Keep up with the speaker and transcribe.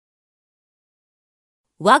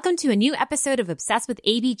Welcome to a new episode of Obsessed with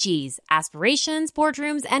ABGs, Aspirations,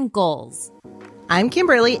 Boardrooms, and Goals. I'm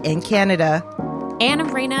Kimberly in Canada. And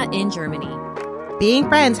I'm Raina in Germany. Being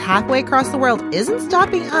friends halfway across the world isn't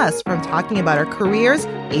stopping us from talking about our careers,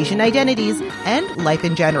 Asian identities, and life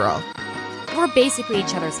in general. We're basically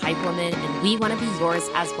each other's hype woman, and we want to be yours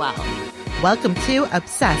as well. Welcome to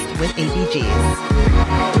Obsessed with ABGs.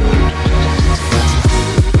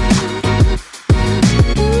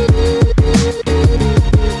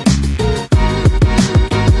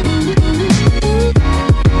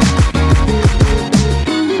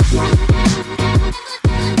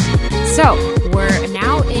 So, we're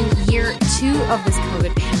now in year 2 of this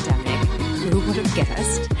COVID pandemic. Who would have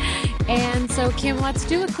guessed? And so, Kim, let's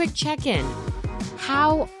do a quick check-in.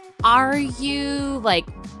 How are you? Like,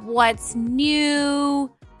 what's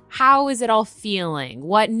new? How is it all feeling?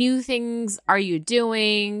 What new things are you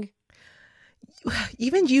doing?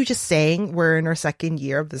 Even you just saying we're in our second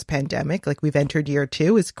year of this pandemic, like we've entered year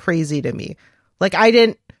 2, is crazy to me.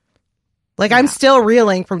 I'm still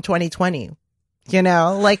reeling from 2020. You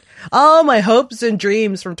know, like all my hopes and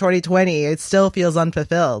dreams from 2020, it still feels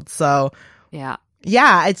unfulfilled. So, yeah,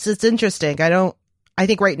 it's interesting. I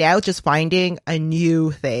think right now it's just finding a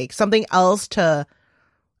new thing, something else to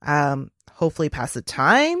hopefully pass the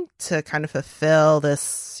time to kind of fulfill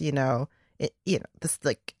this, this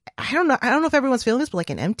like, I don't know if everyone's feeling this, but like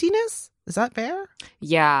an emptiness. Is that fair?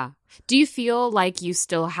 Yeah. Do you feel like you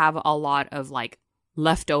still have a lot of like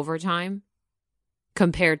leftover time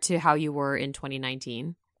compared to how you were in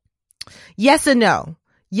 2019? Yes and no.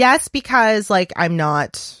 Yes, because like I'm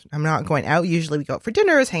not going out. Usually we go out for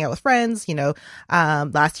dinners, hang out with friends.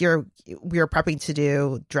 Last year we were prepping to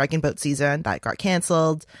do Dragon Boat season that got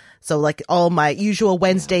canceled. So like all my usual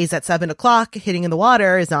Wednesdays at 7:00 hitting in the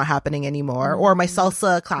water is not happening anymore. Or my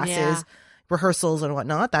salsa classes, rehearsals and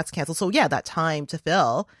whatnot, that's canceled. So yeah, that time to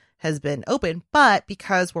fill has been open. But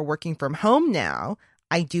because we're working from home now,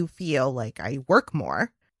 I do feel like I work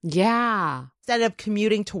more. Yeah. Instead of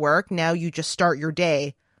commuting to work, now you just start your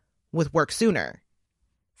day with work sooner.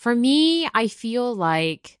 For me, I feel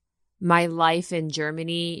like my life in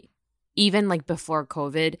Germany, even like before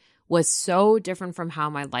COVID, was so different from how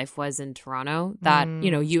my life was in Toronto that,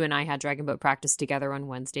 you and I had Dragon Boat practice together on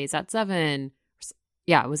Wednesdays at 7.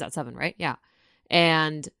 Yeah, it was at 7, right? Yeah.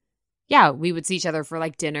 And yeah, we would see each other for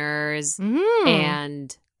like dinners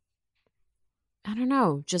and I don't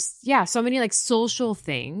know, just, so many like social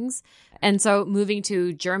things. And so moving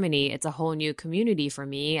to Germany, it's a whole new community for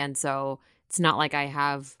me. And so it's not like I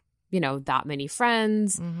have, that many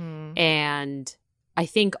friends. And I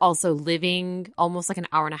think also living almost like an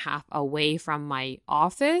hour and a half away from my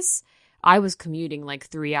office, I was commuting like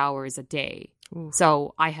 3 hours a day. Oof.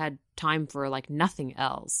 So I had time for like nothing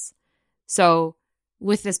else. So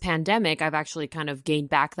with this pandemic, I've actually kind of gained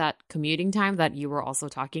back that commuting time that you were also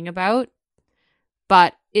talking about.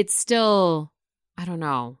 But it's still, I don't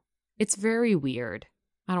know. It's very weird.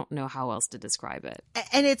 I don't know how else to describe it.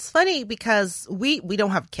 And it's funny because we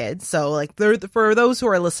don't have kids. So like for those who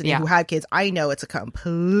are listening who have kids, I know it's a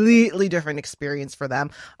completely different experience for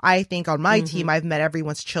them. I think on my team, I've met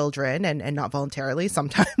everyone's children and not voluntarily.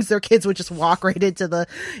 Sometimes their kids would just walk right into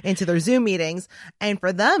their Zoom meetings. And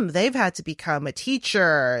for them, they've had to become a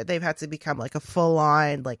teacher. They've had to become like a full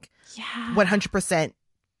on, 100%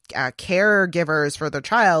 caregivers for their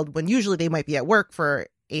child when usually they might be at work for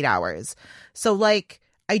 8 hours. So like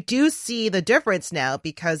I do see the difference now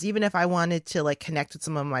because even if I wanted to like connect with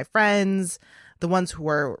some of my friends, the ones who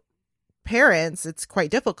are parents, it's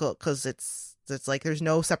quite difficult because it's like there's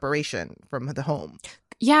no separation from the home.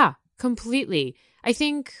 Yeah, completely. I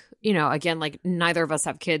think, again, like neither of us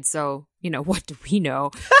have kids, so, what do we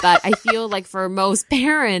know? But I feel like for most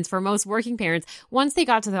parents, for most working parents, once they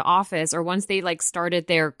got to the office or once they like started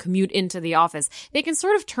their commute into the office, they can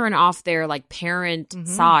sort of turn off their like parent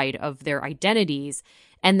side of their identities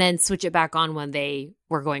and then switch it back on when they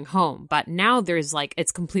were going home. But now there's like,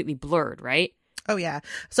 it's completely blurred, right? Oh, yeah.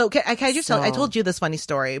 So can I just tell, I told you this funny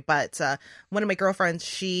story, but one of my girlfriends,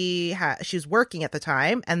 she was working at the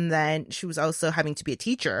time, and then she was also having to be a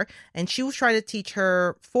teacher, and she was trying to teach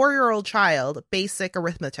her 4-year-old child basic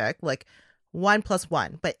arithmetic, like 1 +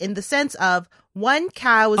 1. But in the sense of one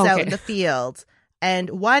cow was out in the field and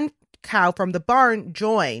one cow from the barn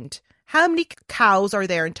joined. How many cows are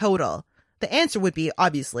there in total? The answer would be,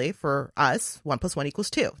 obviously, for us, 1 + 1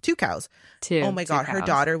 = 2. 2 cows. Oh my God, her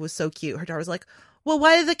daughter was so cute. Her daughter was like, well,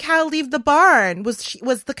 why did the cow leave the barn? Was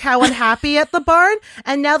the cow unhappy at the barn?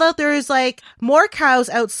 And now that there's like more cows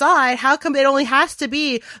outside, how come it only has to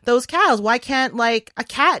be those cows? Why can't like a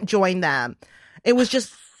cat join them? It was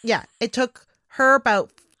just, it took her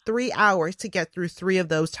about 3 hours to get through 3 of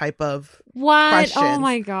those type of what? questions. Oh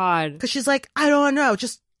my God. Because she's like, I don't know.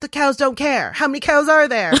 Just the cows don't care. How many cows are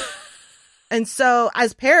there? And so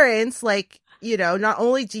as parents, like, you know, not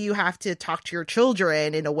only do you have to talk to your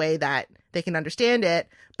children in a way that they can understand it,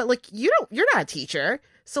 but like, you're not a teacher.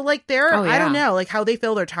 So like I don't know, like how they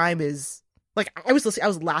fill their time is like, I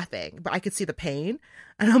was laughing, but I could see the pain.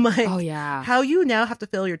 And I'm like, oh yeah, how you now have to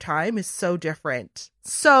fill your time is so different.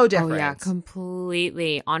 So different. Oh yeah,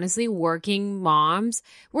 completely. Honestly, working moms,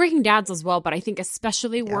 working dads as well, but I think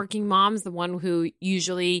especially working moms, the one who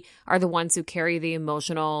usually are the ones who carry the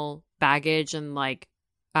emotional baggage and like,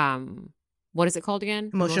 what is it called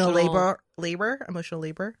again? Emotional labor.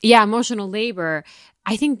 Yeah, emotional labor.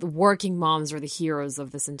 I think the working moms are the heroes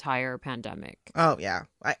of this entire pandemic. Oh yeah,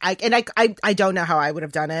 I don't know how I would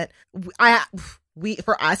have done it.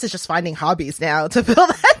 For us, it's just finding hobbies now to fill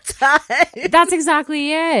that time. That's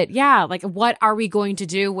exactly it. Yeah, like what are we going to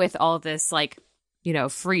do with all this, like, you know,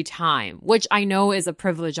 free time? Which I know is a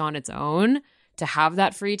privilege on its own to have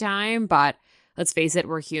that free time, but let's face it,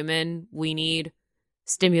 we're human. We need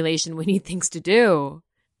stimulation. We need things to do.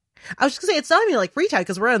 I was just gonna say, it's not even like free time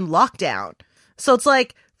because we're in lockdown. So it's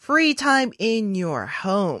like free time in your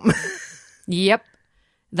home. Yep.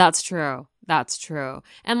 That's true. That's true.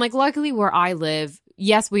 And like, luckily where I live,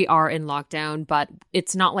 yes, we are in lockdown, but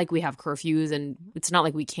it's not like we have curfews and it's not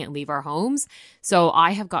like we can't leave our homes. So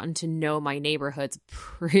I have gotten to know my neighborhoods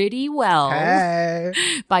pretty well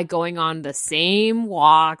by going on the same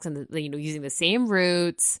walks and, you know, using the same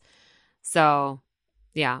routes. So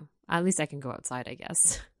yeah, at least I can go outside, I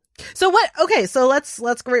guess. So so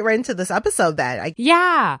let's go right into this episode then.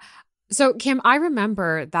 Yeah. So Kim, I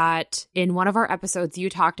remember that in one of our episodes, you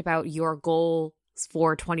talked about your goals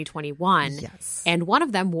for 2021. Yes. And one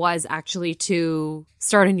of them was actually to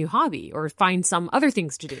start a new hobby or find some other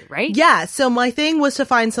things to do, right? Yeah. So my thing was to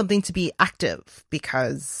find something to be active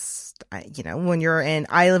because, you know,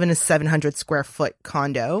 I live in a 700 square foot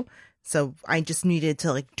condo. So I just needed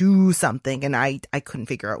to like do something and I couldn't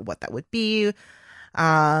figure out what that would be.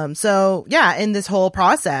 So yeah, in this whole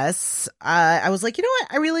process, I was like, you know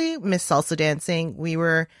what? I really miss salsa dancing.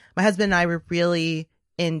 My husband and I were really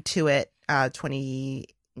into it,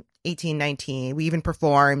 2018, 19. We even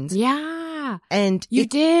performed. Yeah. And you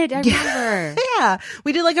did. I remember. Yeah.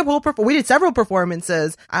 We did like we did several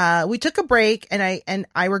performances. We took a break and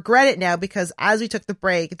I regret it now because as we took the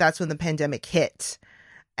break, that's when the pandemic hit.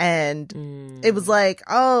 And it was like,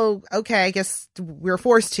 oh, okay, I guess we were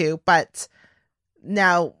forced to, but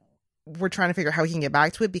now we're trying to figure out how we can get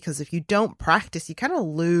back to it because if you don't practice, you kind of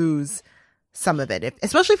lose some of it,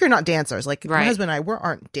 especially if you're not dancers. Like my husband and I, we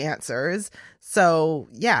aren't dancers. So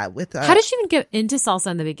yeah, how did you even get into salsa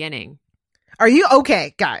in the beginning? Are you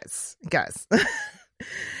okay, guys?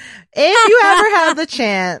 If you ever have the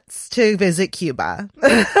chance to visit Cuba,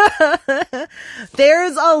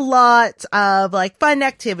 there's a lot of like fun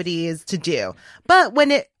activities to do. But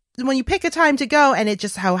when you pick a time to go and it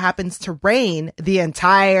just how happens to rain the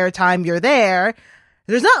entire time you're there,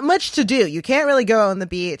 there's not much to do. You can't really go on the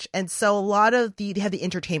beach. And so a lot of they have the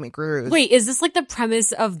entertainment gurus. Wait, is this like the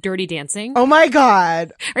premise of Dirty Dancing? Oh my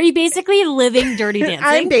God. Are you basically living Dirty Dancing?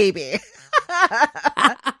 I'm Baby.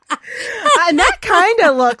 And that kind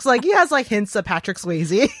of looks like he has like hints of Patrick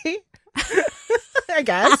Swayze, I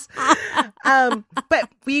guess. But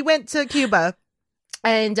we went to Cuba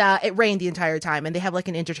and it rained the entire time. And they have like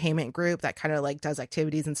an entertainment group that kind of like does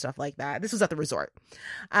activities and stuff like that. This was at the resort.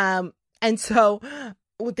 And so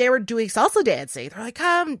they were doing salsa dancing. They're like,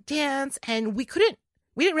 come dance. And we didn't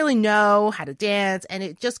really know how to dance. And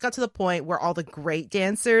it just got to the point where all the great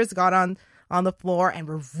dancers got on the floor and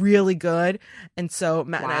were really good. And so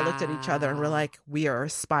Matt and I looked at each other and we're like, we are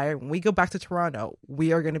aspiring. When we go back to Toronto,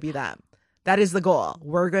 we are going to be them. That is the goal.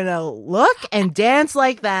 We're going to look and dance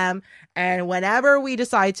like them. And whenever we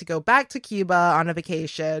decide to go back to Cuba on a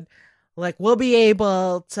vacation, like we'll be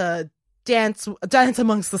able to dance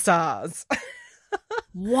amongst the stars.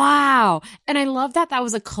 Wow. And I love that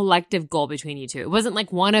was a collective goal between you two. It wasn't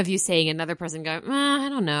like one of you saying another person going, I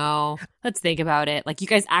don't know. Let's think about it. Like you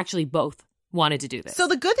guys actually both wanted to do this. So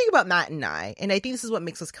the good thing about Matt and I think this is what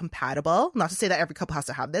makes us compatible, not to say that every couple has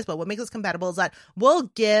to have this, but what makes us compatible is that we'll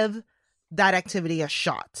give that activity a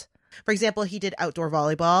shot. For example, he did outdoor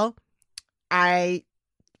volleyball.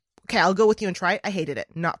 I'll go with you and try it. I hated it.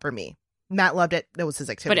 Not for me. Matt loved it. That was his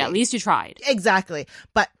activity. But at least you tried. Exactly.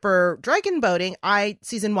 But for dragon boating,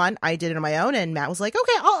 season 1, I did it on my own, and Matt was like,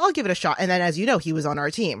 okay, I'll give it a shot. And then, as you know, he was on our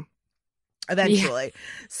team eventually. Yeah.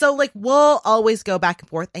 So like, we'll always go back and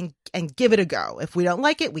forth and give it a go. If we don't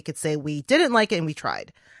like it, we could say we didn't like it and we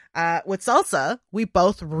tried. With salsa, we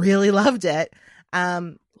both really loved it.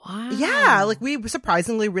 Wow. Yeah, like we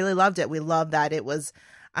surprisingly really loved it. We loved that it was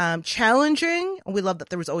challenging. We loved that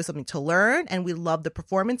there was always something to learn, and we loved the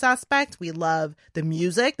performance aspect. We love the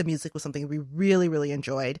music. The music was something we really, really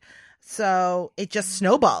enjoyed. So it just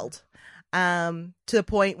snowballed to the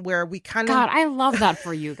point where we kind of... God, I love that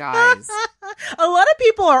for you guys. A lot of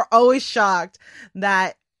people are always shocked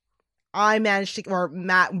that I managed to, or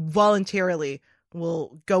Matt voluntarily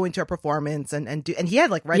will go into a performance and do, and he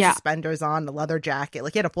had like red suspenders on, a leather jacket,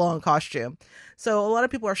 like he had a full-on costume. So a lot of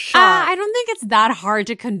people are shocked. I don't think it's that hard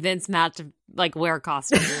to convince Matt to like wear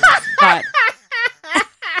costumes, but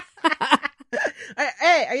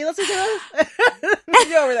hey, are you listening to this?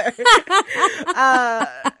 You over there.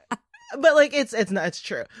 But like it's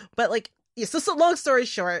true. But like, yeah, so long story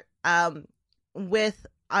short, with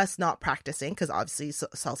us not practicing, because obviously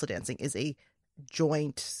salsa dancing is a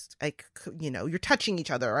joint, like, you know, you're touching each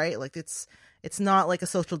other, right? Like it's not like a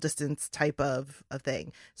social distance type of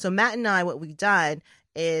thing. So Matt and I, what we've done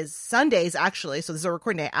is Sundays, actually, so this is a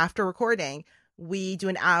recording day. After recording, we do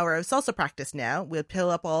an hour of salsa practice now. We'll pull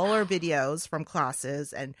up all our videos from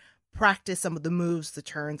classes and practice some of the moves, the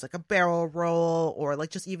turns, like a barrel roll, or like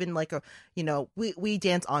just even like a, you know, we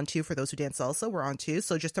dance on two. For those who dance salsa, we're on two.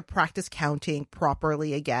 So just to practice counting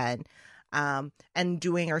properly again, and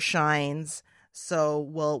doing our shines. So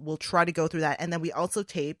we'll try to go through that. And then we also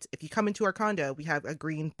taped, if you come into our condo, we have a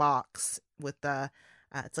green box with the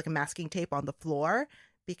it's like a masking tape on the floor,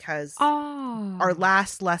 because our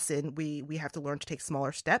last lesson we have to learn to take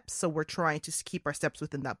smaller steps. So we're trying to keep our steps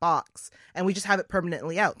within that box, and we just have it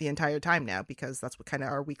permanently out the entire time now, because that's what kind of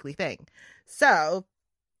our weekly thing. So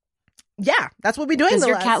yeah, that's what we're doing. Does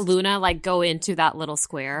your cat Luna like go into that little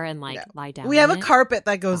square and like lie down? We have a carpet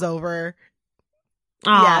that goes over.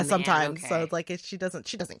 Oh, yeah, man, sometimes. okay. So it's like she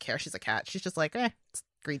doesn't care. She's a cat. She's just like, it's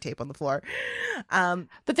green tape on the floor. But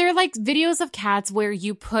there are like videos of cats where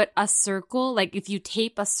you put a circle, like if you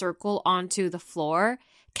tape a circle onto the floor,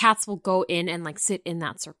 cats will go in and like sit in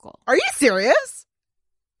that circle. Are you serious?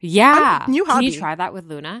 Yeah. New hobby. Can you try that with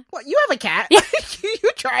Luna? What? You have a cat? Yeah.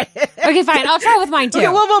 You try it. Okay, fine. I'll try it with mine too. Okay,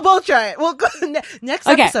 we'll both try it. We'll go next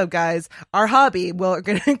episode, guys. Our hobby we're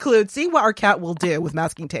going to include seeing what our cat will do with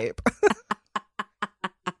masking tape.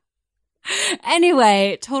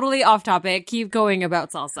 Anyway, totally off topic. Keep going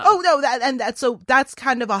about salsa. Oh no, so that's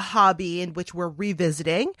kind of a hobby in which we're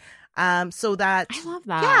revisiting. So that I love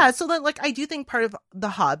that. Yeah, so that like I do think part of the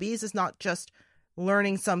hobbies is not just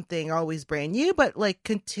learning something always brand new, but like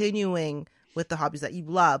continuing with the hobbies that you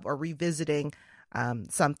love, or revisiting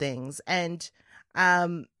some things. And I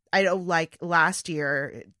know, like last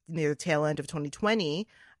year near the tail end of 2020,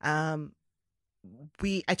 I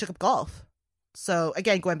took up golf. So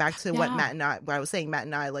again, going back to what I was saying, Matt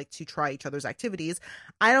and I like to try each other's activities.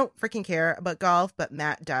 I don't freaking care about golf, but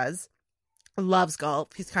Matt does. Loves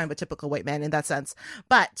golf. He's kind of a typical white man in that sense.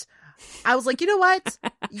 But I was like, you know what?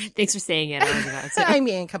 Thanks for saying it. I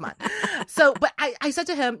mean, come on. So, but I said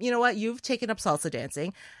to him, you know what? You've taken up salsa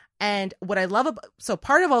dancing. And what I love about, so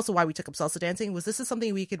part of also why we took up salsa dancing was this is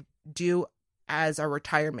something we could do as our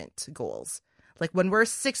retirement goals. Like when we're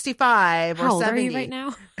 65 or 70. How old are you right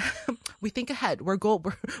now? We think ahead. We're goal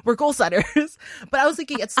setters. But I was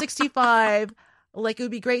thinking at 65, like it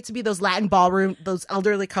would be great to be those Latin ballroom, those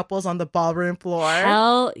elderly couples on the ballroom floor.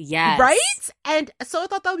 Hell yes. Right? And so I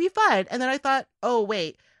thought that would be fun. And then I thought, oh,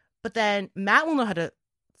 wait. But then Matt will know how to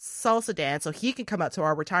salsa dance, so he can come out to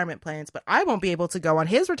our retirement plans. But I won't be able to go on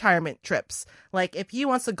his retirement trips. Like if he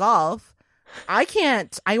wants to golf, I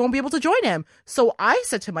won't be able to join him. So I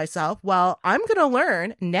said to myself, well, I'm going to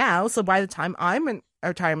learn now. So by the time I'm in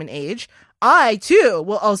retirement age, I too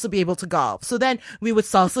will also be able to golf. So then we would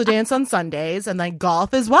salsa dance on Sundays and then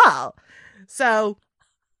golf as well. So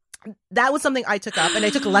that was something I took up, and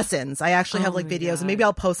I took lessons. I actually have like videos, and maybe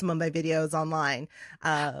I'll post some of my videos online.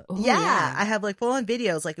 I have like full on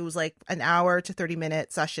videos. Like it was like an hour to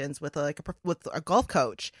 30-minute sessions with with a golf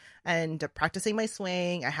coach, and practicing my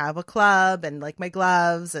swing. I have a club and like my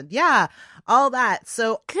gloves, and all that.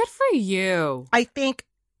 So good for you. I think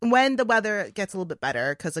when the weather gets a little bit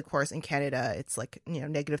better, because of course in Canada it's like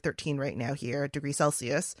 -13 right now here, degrees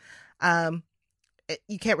Celsius.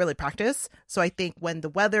 You can't really practice. So I think when the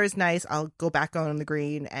weather is nice, I'll go back on the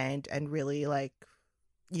green and really like,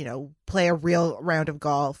 play a real round of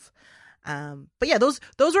golf. But yeah, those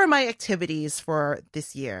were my activities for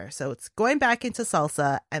this year. So it's going back into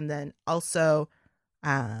salsa and then also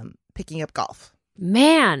picking up golf.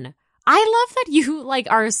 Man, I love that you like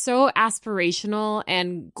are so aspirational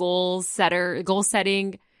and goal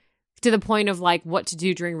setting to the point of like what to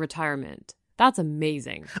do during retirement. That's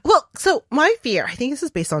amazing. Well, so my fear, I think this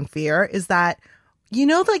is based on fear, is that, you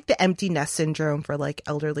know, like the empty nest syndrome for like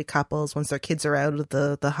elderly couples once their kids are out of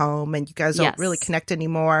the home and you guys don't really connect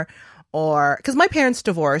anymore, or because my parents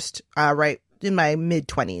divorced right in my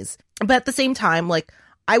mid-20s, but at the same time, like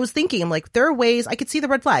I was thinking, like there are ways I could see the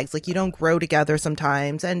red flags, like you don't grow together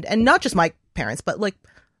sometimes, and not just my parents, but like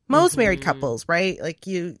most married couples, right? Like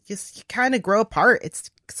you kind of grow apart.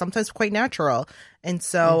 It's sometimes quite natural, and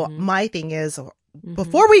so my thing is,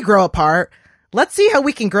 before we grow apart, let's see how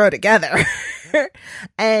we can grow together.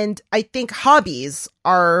 And I think hobbies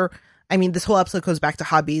are, I mean, this whole episode goes back to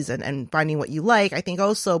hobbies and finding what you like. I think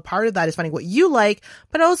also part of that is finding what you like,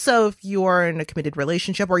 but also if you're in a committed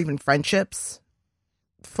relationship or even friendships,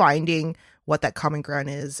 finding what that common ground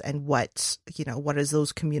is and what, you know, what is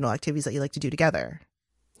those communal activities that you like to do together.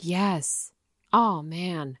 Yes. Oh,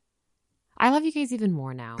 man. I love you guys even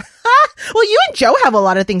more now. Well, you and Joe have a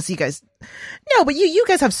lot of things you guys... No, but you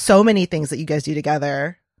guys have so many things that you guys do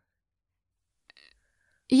together.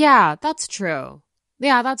 Yeah, that's true.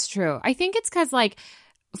 Yeah, that's true. I think it's because, like,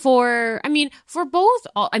 for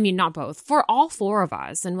all four of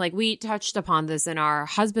us, and, like, we touched upon this in our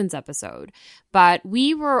husband's episode, but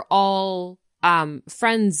we were all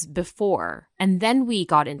friends before, and then we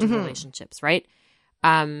got into relationships, right?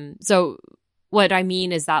 So what I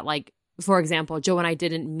mean is that, like, for example, Joe and I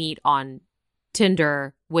didn't meet on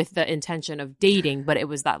Tinder with the intention of dating, but it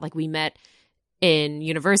was that, like, we met in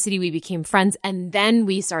university, we became friends, and then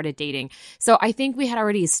we started dating. So I think we had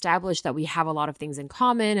already established that we have a lot of things in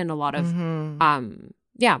common and a lot of,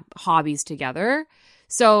 hobbies together.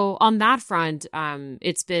 So on that front,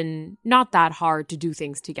 it's been not that hard to do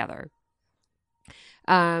things together.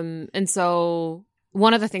 And so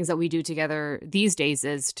one of the things that we do together these days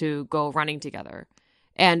is to go running together.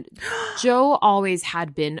 And Joe always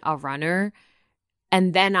had been a runner.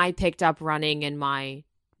 And then I picked up running in my,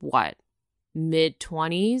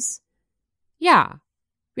 mid-20s? Yeah,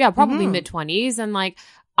 probably mid-20s. And, like,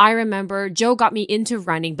 I remember Joe got me into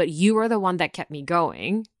running, but you were the one that kept me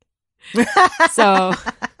going. So,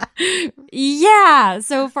 yeah.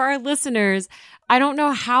 So for our listeners, I don't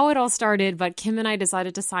know how it all started, but Kim and I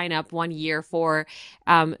decided to sign up one year for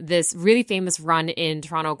this really famous run in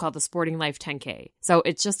Toronto called the Sporting Life 10K. So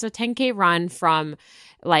it's just a 10K run from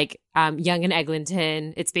like Yonge and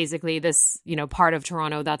Eglinton. It's basically this, you know, part of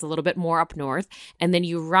Toronto that's a little bit more up north. And then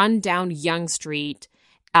you run down Yonge Street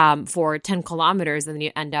for 10 kilometers, and then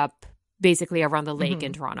you end up basically around the lake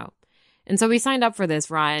in Toronto. And so we signed up for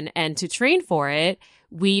this run, and to train for it,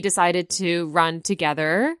 we decided to run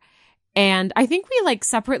together. And I think we like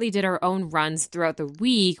separately did our own runs throughout the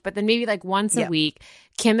week, but then maybe like once a week,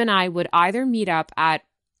 Kim and I would either meet up at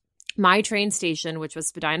my train station, which was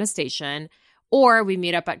Spadina Station, or we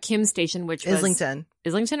meet up at Kim's station, which was Islington.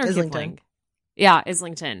 Islington or Kipling? Yeah,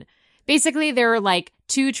 Islington. Basically, there were like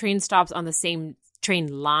two train stops on the same train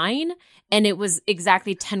line, and it was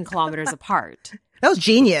exactly 10 kilometers apart. That was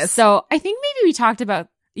genius. So I think maybe we talked about,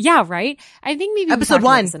 right? I think maybe episode we talked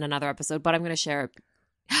 1 about this in another episode, but I'm going to share it.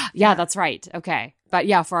 Yeah, that's right. Okay. But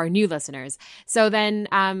yeah, for our new listeners. So then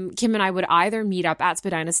Kim and I would either meet up at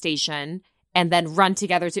Spadina Station and then run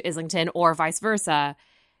together to Islington, or vice versa.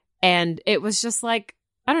 And it was just like,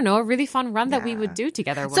 I don't know, a really fun run that we would do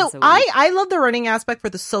together once a week. I love the running aspect for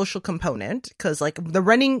the social component, because like the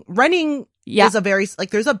running is a very,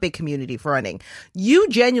 like, there's a big community for running. You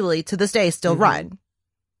genuinely to this day still run.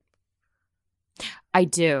 I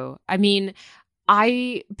do. I mean,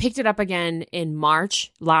 I picked it up again in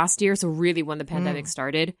March last year. So really when the pandemic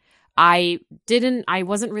started, I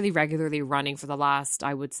wasn't really regularly running for the last,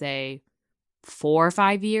 I would say, 4 or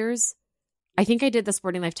 5 years. I think I did the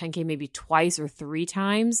Sporting Life 10K maybe twice or 3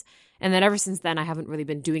 times. And then ever since then, I haven't really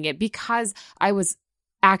been doing it because I was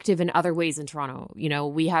active in other ways in Toronto. You know,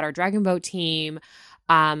 we had our Dragon Boat team.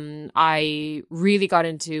 I really got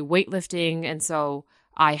into weightlifting. And so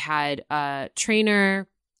I had a trainer.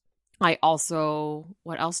 I also,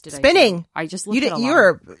 what else did spinning. I just looked at a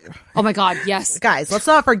lot. Oh my God, yes. Guys, let's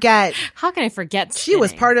not forget. How can I forget spinning? She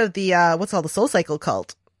was part of the, what's called the Soul Cycle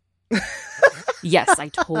cult. Yes, I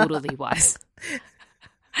totally was.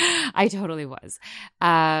 I totally was.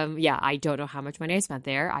 Yeah, I don't know how much money I spent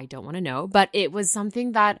there. I don't want to know. But it was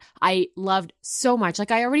something that I loved so much. Like,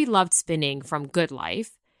 I already loved spinning from Good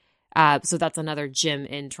Life. So that's another gym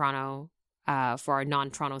in Toronto for our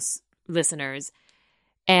non-Toronto listeners.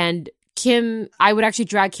 And Kim, I would actually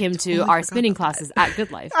drag Kim to our spinning classes at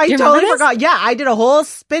Good Life. I totally forgot. Yeah, I did a whole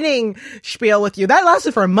spinning spiel with you. That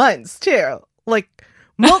lasted for months, too. We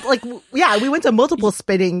went to multiple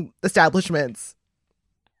spinning establishments.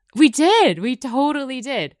 We did. We totally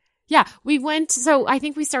did. Yeah, we went. So I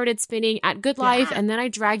think we started spinning at Good Life, and then I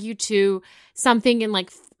drag you to something in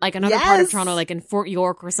like like another part of Toronto, like in Fort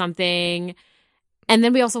York or something. And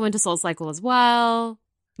then we also went to Soul Cycle as well.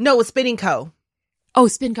 No, it was Spinning Co. Oh,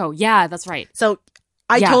 Spin Co. Yeah, that's right. So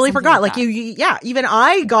I totally forgot. Like even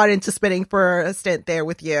I got into spinning for a stint there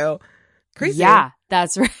with you. Crazy. Yeah,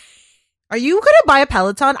 that's right. Are you going to buy a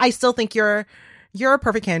Peloton? I still think you're a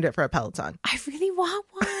perfect candidate for a Peloton. I really want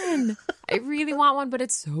one. I really want one, but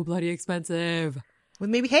it's so bloody expensive. Well,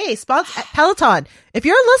 maybe, hey, sponsor Peloton. If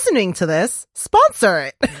you're listening to this, sponsor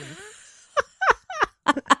it.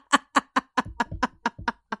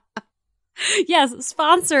 Yes,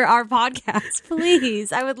 sponsor our podcast,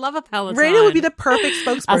 please. I would love a Peloton. Raina would be the perfect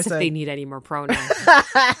spokesperson. As if they need any more pronouns.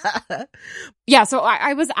 Yeah, so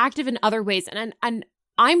I was active in other ways, and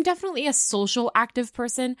I'm definitely a social active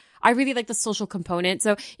person. I really like the social component.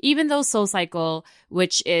 So even though Soul Cycle,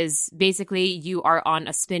 which is basically you are on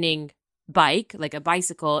a spinning bike, like a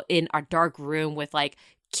bicycle in a dark room with like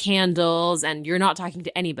candles, and you're not talking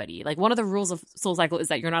to anybody. Like one of the rules of Soul Cycle is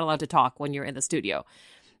that you're not allowed to talk when you're in the studio.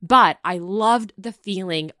 But I loved the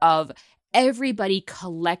feeling of everybody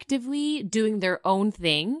collectively doing their own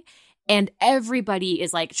thing, and everybody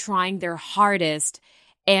is like trying their hardest,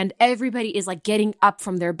 and everybody is like getting up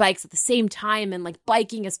from their bikes at the same time and like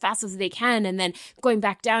biking as fast as they can and then going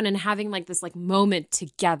back down and having like this like moment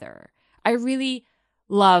together. I really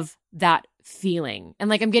love that feeling. And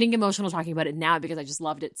like I'm getting emotional talking about it now because I just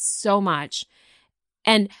loved it so much.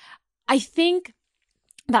 And I think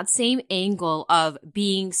that same angle of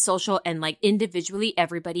being social and like individually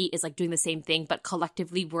everybody is like doing the same thing, but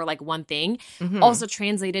collectively we're like one thing, also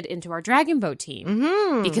translated into our Dragon Boat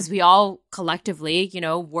team because we all collectively, you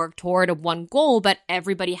know, work toward a one goal, but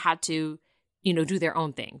everybody had to, you know, do their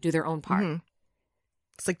own thing, do their own part.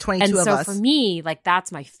 It's like 22 of us. And so for me, like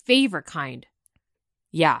that's my favorite kind.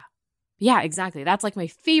 Yeah, exactly. That's like my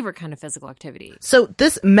favorite kind of physical activity. So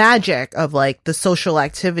this magic of like the social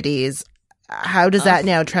activities, how does that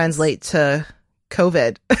now translate to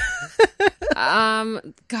COVID?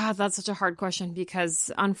 God, that's such a hard question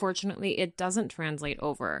because unfortunately it doesn't translate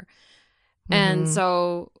over. And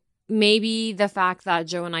so maybe the fact that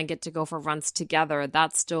Joe and I get to go for runs together,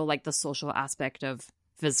 that's still like the social aspect of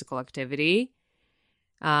physical activity.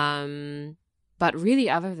 But really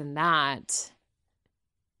other than that,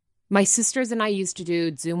 my sisters and I used to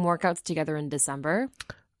do Zoom workouts together in December.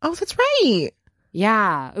 Oh, that's right.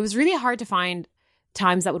 Yeah, it was really hard to find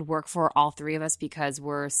times that would work for all three of us because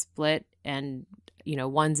we're split and, you know,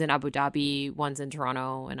 one's in Abu Dhabi, one's in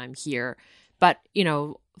Toronto, and I'm here. But, you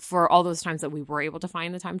know, for all those times that we were able to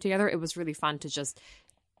find the time together, it was really fun to just,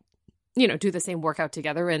 you know, do the same workout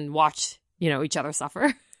together and watch, you know, each other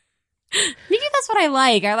suffer. Maybe that's what I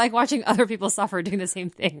like. I like watching other people suffer doing the same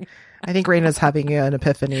thing. I think Raina's having an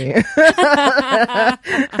epiphany.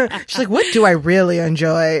 She's like, what do I really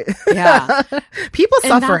enjoy? Yeah. People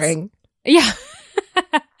suffering. Yeah.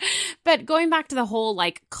 But going back to the whole,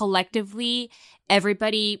 like, collectively,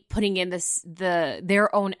 everybody putting in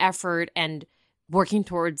their own effort and working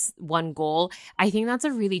towards one goal, I think that's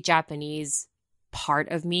a really Japanese part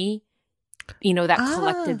of me. You know, that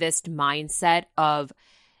collectivist mindset of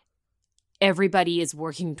everybody is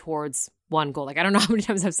working towards one goal. Like, I don't know how many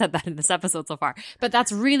times I've said that in this episode so far, but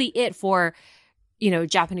that's really it for, you know,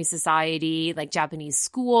 Japanese society, like Japanese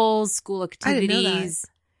schools, school activities. I didn't know that.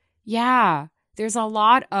 Yeah. There's a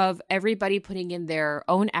lot of everybody putting in their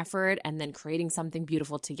own effort and then creating something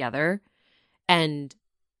beautiful together. And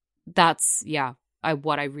that's,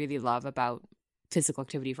 what I really love about physical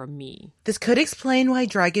activity for me. This could explain why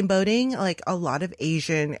dragon boating, like a lot of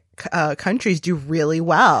Asian countries, do really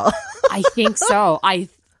well. I think so. I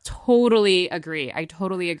totally agree.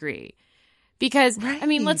 Because, right. I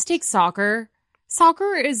mean, let's take soccer.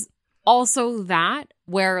 Soccer is also that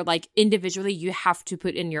where, like, individually you have to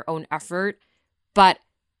put in your own effort, but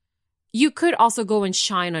you could also go and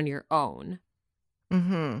shine on your own.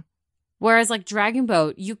 Whereas, like, Dragon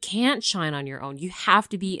Boat, you can't shine on your own. You have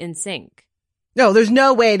to be in sync. No, there's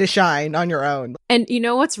no way to shine on your own. And you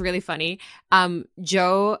know what's really funny?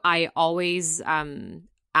 Joe, I always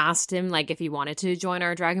asked him, like, if he wanted to join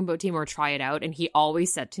our Dragon Boat team or try it out. And he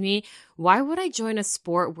always said to me, why would I join a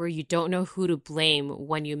sport where you don't know who to blame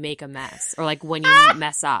when you make a mess or, like, when you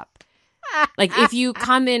mess up? Like, if you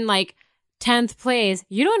come in, like, 10th place,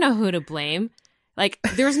 you don't know who to blame. Like,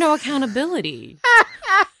 there's no accountability.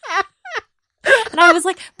 And I was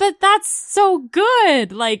like, but that's so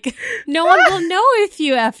good. Like, no one will know if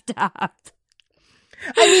you effed up.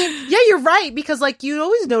 I mean, yeah, you're right. Because, like, you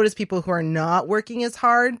always notice people who are not working as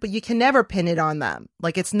hard, but you can never pin it on them.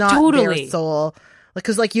 Like, it's not their soul. Like,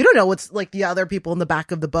 because, like, you don't know what's, like, the other people in the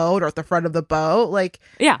back of the boat or at the front of the boat. Like,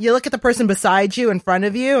 yeah. You look at the person beside you, in front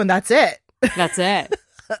of you, and that's it. That's it.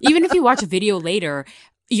 Even if you watch a video later,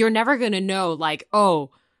 you're never going to know, like,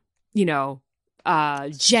 oh, you know,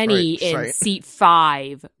 Jenny in seat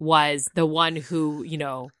 5 was the one who, you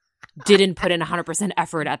know, didn't put in 100%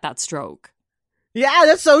 effort at that stroke. Yeah,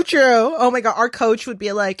 that's so true. Oh my God. Our coach would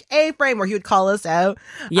be like, hey, Frame, where he would call us out.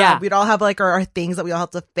 Yeah. We'd all have like our things that we all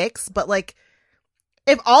have to fix. But like,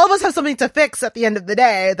 if all of us have something to fix at the end of the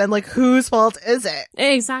day, then like, whose fault is it?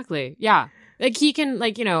 Exactly. Yeah. Like he can,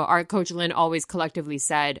 like, you know, our coach Lynn always collectively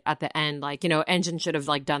said at the end, like, you know, Engine should have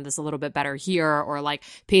like done this a little bit better here, or like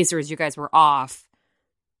Pacers, you guys were off.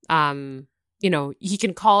 You know, he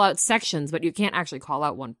can call out sections, but you can't actually call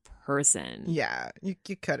out one person. Yeah, you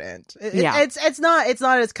couldn't. It's not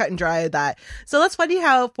as cut and dry as that. So that's funny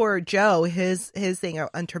how for Joe, his thing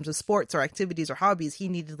in terms of sports or activities or hobbies, he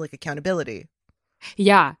needed like accountability.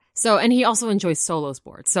 Yeah. So, and he also enjoys solo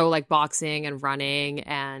sports. So like boxing and running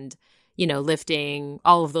and, you know, lifting,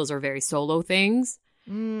 all of those are very solo things.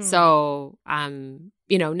 So,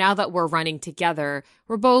 you know, now that we're running together,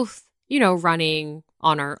 we're both, you know, running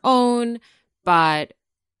on our own, but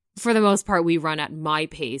for the most part, we run at my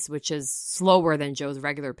pace, which is slower than Joe's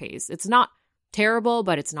regular pace. It's not terrible,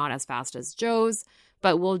 but it's not as fast as Joe's.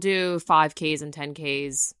 But we'll do 5Ks and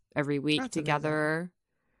 10Ks every week together.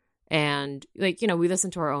 And, like, you know, we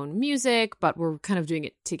listen to our own music, but we're kind of doing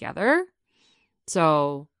it together.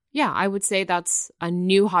 So, yeah, I would say that's a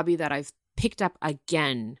new hobby that I've picked up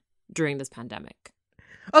again during this pandemic.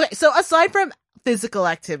 Okay, so aside from physical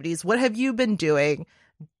activities, what have you been doing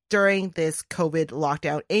during this COVID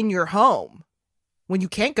lockdown in your home when you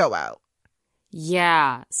can't go out?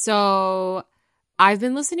 Yeah. So I've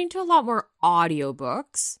been listening to a lot more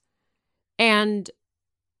audiobooks, and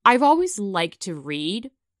I've always liked to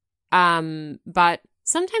read. But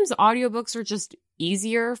sometimes audiobooks are just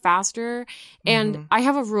easier, faster. And I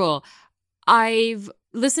have a rule. I've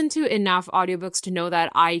listened to enough audiobooks to know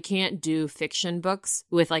that I can't do fiction books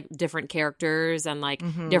with like different characters and like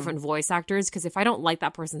different voice actors, because if I don't like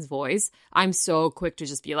that person's voice, I'm so quick to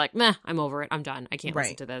just be like, meh, I'm over it. I'm done. I can't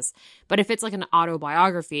listen to this. But if it's like an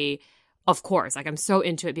autobiography, of course, like I'm so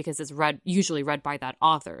into it because it's usually read by that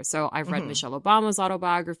author. So I've read Michelle Obama's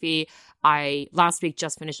autobiography. I last week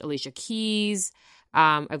just finished Alicia Keys.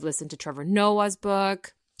 I've listened to Trevor Noah's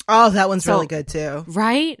book. Oh, that one's really good too.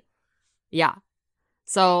 Right? Yeah.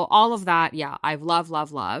 So all of that, yeah, I've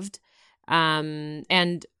loved.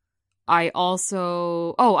 And I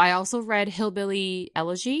also read Hillbilly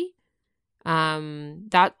Elegy.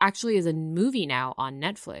 That actually is a movie now on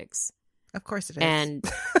Netflix. Of course it is. And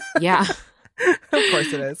yeah. Of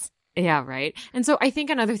course it is. Yeah, right. And so I think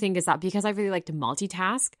another thing is that because I really like to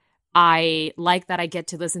multitask, I like that I get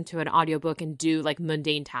to listen to an audiobook and do like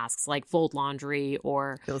mundane tasks like fold laundry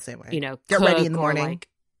or feel the same way. You know, get ready in the morning. Like,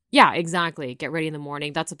 yeah, exactly. Get ready in the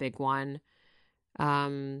morning. That's a big one.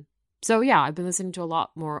 So yeah, I've been listening to a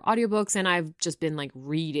lot more audiobooks, and I've just been like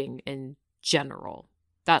reading in general.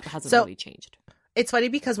 That hasn't really changed. It's funny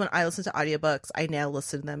because when I listen to audiobooks, I now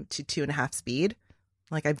listen to them to 2.5 speed.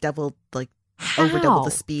 Like I've over doubled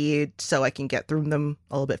the speed so I can get through them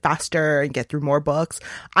a little bit faster and get through more books.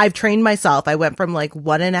 I've trained myself. I went from like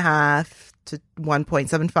 1.5 to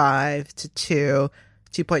 1.75 to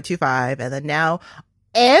 2.25. And then now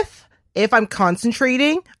if I'm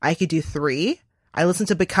concentrating, I could do 3. I listen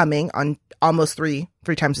to Becoming on almost three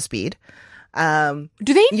times the speed. Do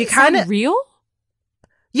they even sound real?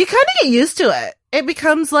 You kind of get used to it. It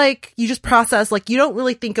becomes like you just process, like you don't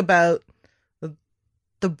really think about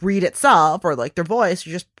the read itself or like their voice.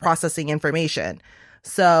 You're just processing information.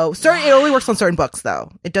 So it only works on certain books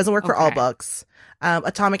though. It doesn't work for all books.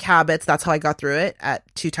 Atomic Habits, that's how I got through it at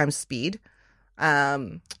 2 times speed.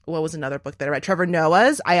 What was another book that I read? Trevor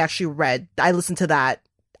Noah's. I listened to that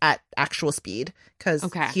at actual speed because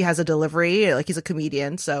he has a delivery, like he's a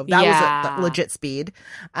comedian. So that was a legit speed.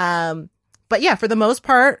 But yeah, for the most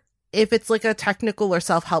part, if it's like a technical or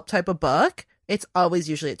self-help type of book, it's always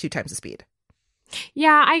usually at 2 times the speed.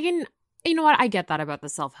 Yeah, you know what? I get that about the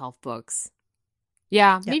self-help books.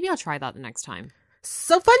 Yeah, maybe I'll try that the next time.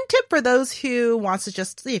 So fun tip for those who wants to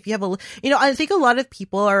just see if you have I think a lot of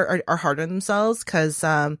people are hard on themselves because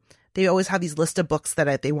they always have these list of books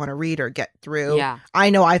that they want to read or get through. Yeah. I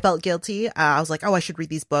know I felt guilty. I was like, oh, I should read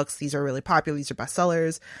these books. These are really popular. These are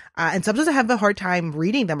bestsellers. And sometimes I have a hard time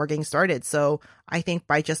reading them or getting started. So I think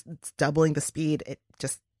by just doubling the speed,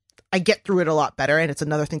 I get through it a lot better. And it's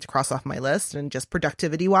another thing to cross off my list. And just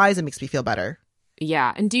productivity wise, it makes me feel better.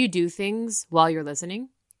 Yeah. And do you do things while you're listening?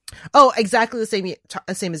 Oh, exactly the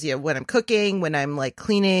same as you. When I'm cooking, when I'm like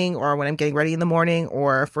cleaning, or when I'm getting ready in the morning,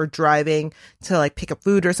 or if we're driving to like pick up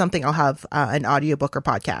food or something, I'll have an audiobook or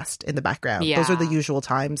podcast in the background. Yeah. Those are the usual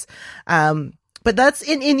times. But that's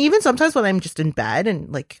in even sometimes when I'm just in bed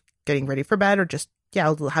and like getting ready for bed, or just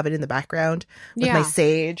I'll have it in the background with my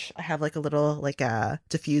sage. I have like a little like a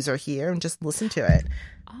diffuser here and just listen to it.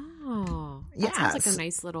 Oh, that sounds like a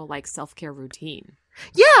nice little like self-care routine.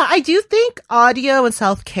 Yeah, I do think audio and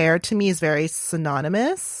self-care to me is very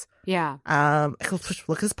synonymous. Yeah. Look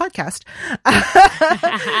at this podcast.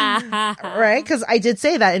 Right? Because I did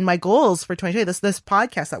say that in my goals for 2020, this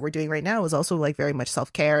podcast that we're doing right now is also like very much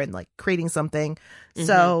self-care and like creating something. Mm-hmm.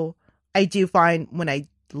 So I do find when I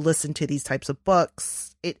listen to these types of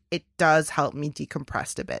books, it does help me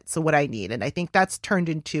decompress a bit. So what I need. And I think that's turned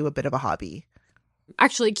into a bit of a hobby.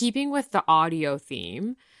 Actually, keeping with the audio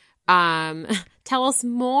theme, tell us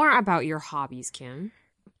more about your hobbies, Kim.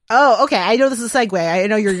 Oh, okay. I know this is a segue. I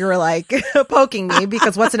know you're like poking me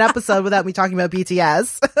because what's an episode without me talking about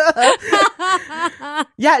BTS?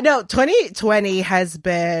 Yeah, no, 2020 has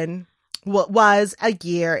been was a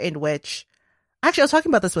year in which actually I was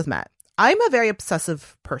talking about this with Matt. I'm a very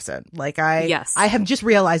obsessive person. Like I have just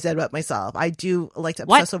realized that about myself. I do like to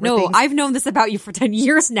obsess over things. No, I've known this about you for 10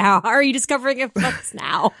 years now. How are you discovering it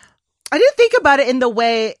now? I didn't think about it in the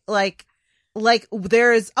way like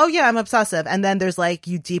there's, oh yeah, I'm obsessive. And then there's like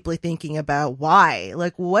you deeply thinking about why,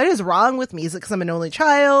 like what is wrong with me? Is it because I'm an only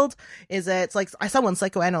child? Is it's like someone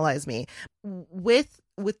psychoanalyzed me with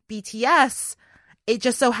BTS? It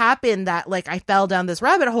just so happened that like I fell down this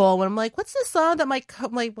rabbit hole when I'm like, what's this song that like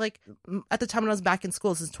at the time when I was back in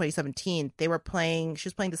school since 2017, she was playing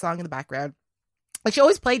the song in the background. Like she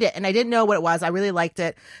always played it and I didn't know what it was. I really liked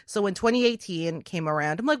it. So when 2018 came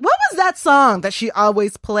around, I'm like, what was that song that she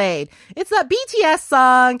always played? It's that BTS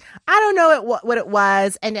song. I don't know what it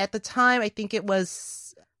was. And at the time, I think it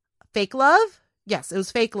was Fake Love. Yes, it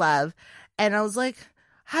was Fake Love. And I was like,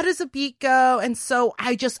 how does the beat go? And so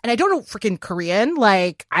I don't know freaking Korean.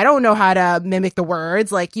 Like, I don't know how to mimic the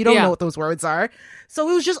words. Like, you don't know what those words are. So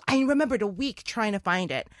it was just, I remembered a week trying to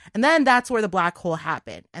find it. And then that's where the black hole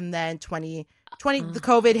happened. And then 2020, the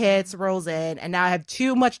COVID hits, rolls in, and now I have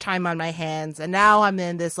too much time on my hands. And now I'm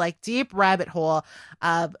in this like deep rabbit hole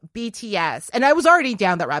of BTS. And I was already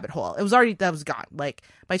down that rabbit hole. That was gone. Like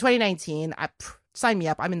by 2019, sign me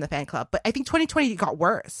up. I'm in the fan club. But I think 2020 got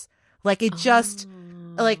worse. Like it just,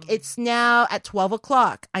 like it's now at 12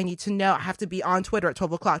 o'clock. I need to know, I have to be on Twitter at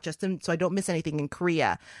 12 o'clock so I don't miss anything in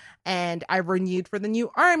Korea. And I renewed for the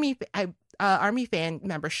new Army fan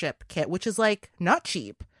membership kit, which is like not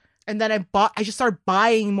cheap. And then I just started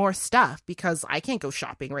buying more stuff because I can't go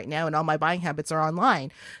shopping right now and all my buying habits are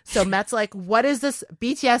online. So Matt's like, what is this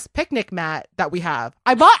BTS picnic mat that we have?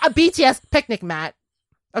 I bought a BTS picnic mat.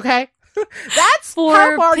 Okay. That's for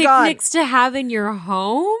how far picnics gone. To have in your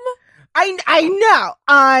home? I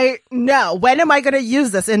know. When am I going to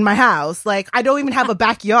use this in my house? Like, I don't even have a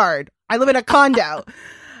backyard. I live in a condo.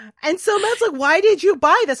 And so Matt's like, why did you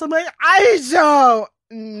buy this? I'm like, I don't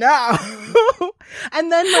know.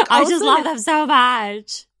 And then like, I just love them so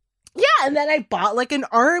much. Yeah. And then I bought like an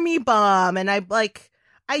army bomb and and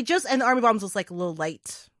the army bombs was like a little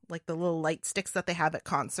light, like the little light sticks that they have at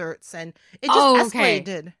concerts. And it just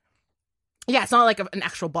escalated. Yeah, it's not like an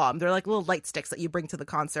actual bomb. They're like little light sticks that you bring to the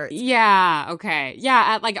concert. Yeah, okay.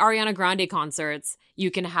 Yeah, at like Ariana Grande concerts, you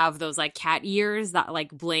can have those like cat ears that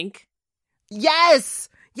like blink. Yes!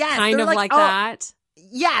 Yes! Kind of like that.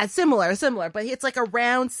 Yeah, similar. But it's like a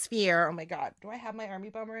round sphere. Oh my god. Do I have my army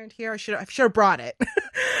bomb around here? I should have brought it.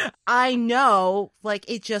 I know, like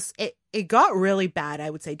it got really bad, I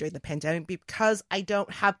would say, during the pandemic because I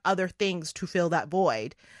don't have other things to fill that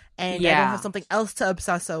void. And I don't have something else to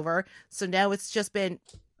obsess over. So now it's just been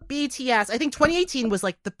BTS. I think 2018 was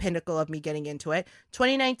like the pinnacle of me getting into it.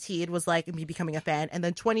 2019 was like me becoming a fan. And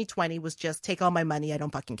then 2020 was just take all my money. I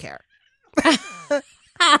don't fucking care.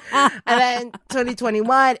 And then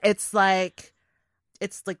 2021, it's like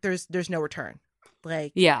there's no return.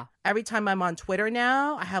 Like, every time I'm on Twitter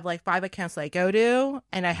now, I have like 5 accounts that I go to,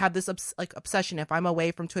 and I have this obsession. If I'm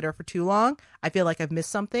away from Twitter for too long, I feel like I've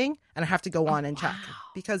missed something, and I have to go on and check.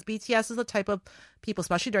 Because BTS is the type of people,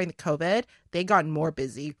 especially during the COVID, they got more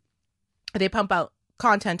busy. They pump out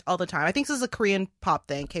content all the time. I think this is a Korean pop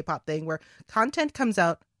thing, K-pop thing, where content comes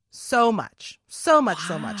out so much.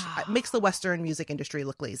 It makes the Western music industry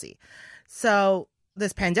look lazy. So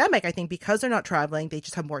this pandemic, I think because they're not traveling, they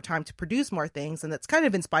just have more time to produce more things. And that's kind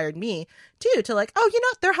of inspired me too, to like, oh, you know,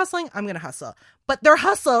 they're hustling. I'm going to hustle. But their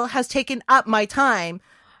hustle has taken up my time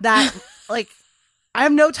that like I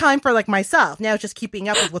have no time for like myself. Now it's just keeping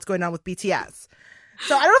up with what's going on with BTS.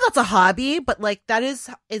 So I don't know if that's a hobby, but like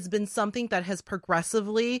it's been something that has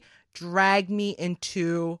progressively dragged me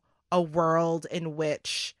into a world in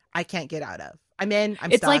which I can't get out of. I'm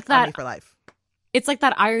stuck. Like that for life. It's like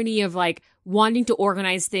that irony of like wanting to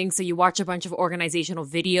organize things. So you watch a bunch of organizational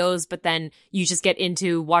videos, but then you just get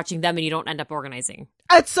into watching them and you don't end up organizing.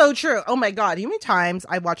 That's so true. Oh my God. How many times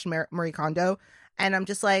I watched Marie Kondo and I'm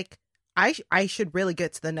just like, I should really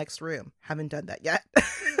get to the next room. Haven't done that yet.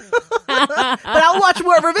 But I'll watch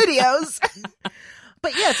more of her videos.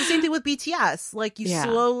 But yeah, it's the same thing with BTS. Like you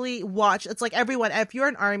slowly watch. It's like everyone, if you're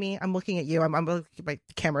an ARMY, I'm looking at you. I'm looking at my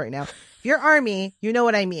camera right now. If you're ARMY, you know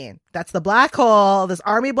what I mean. That's the black hole, this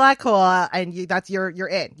ARMY black hole, and you're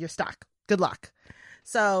in. You're stuck. Good luck.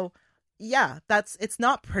 So yeah, it's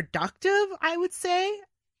not productive, I would say.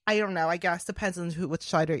 I don't know. I guess depends on which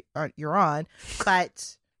side you're on.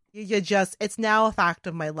 But it's now a fact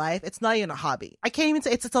of my life. It's not even a hobby. I can't even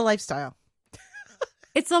say it's a lifestyle.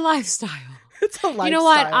 It's a lifestyle. It's a lifestyle. You know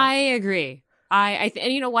what? I agree. And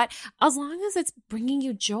you know what? As long as it's bringing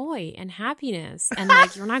you joy and happiness and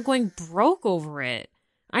like you're not going broke over it,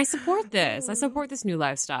 I support this. I support this new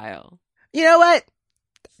lifestyle. You know what?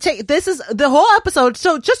 This is the whole episode.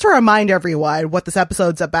 So just to remind everyone what this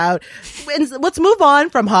episode's about, let's move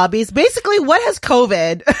on from hobbies. Basically, what has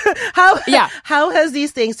COVID? How has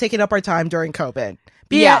these things taken up our time during COVID?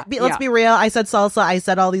 Let's be real. I said salsa. I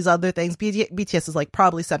said all these other things. BTS is like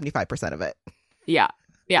probably 75% of it. Yeah.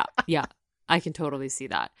 I can totally see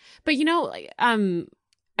that. But you know, I'm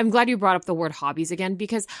glad you brought up the word hobbies again,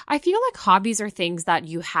 because I feel like hobbies are things that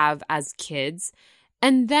you have as kids.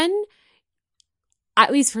 And then,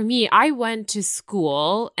 at least for me, I went to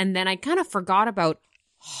school and then I kind of forgot about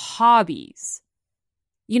hobbies.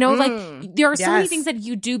 You know, like there are so many things that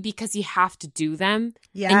you do because you have to do them.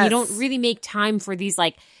 Yes. And you don't really make time for these,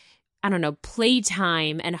 like, I don't know,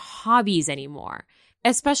 playtime and hobbies anymore.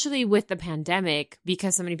 Especially with the pandemic,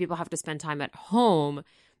 because so many people have to spend time at home.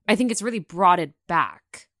 I think it's really brought it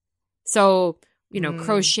back. So, you know,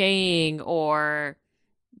 crocheting or,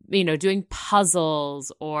 you know, doing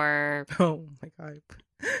puzzles or... Oh my God.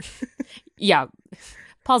 Yeah.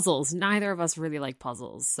 Puzzles. Neither of us really like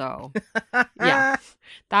puzzles. So yeah,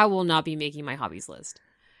 that will not be making my hobbies list.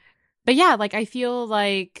 But yeah, like I feel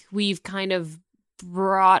like we've kind of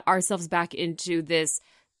brought ourselves back into this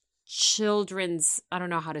children's, I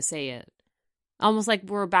don't know how to say it. Almost like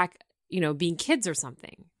we're back, you know, being kids or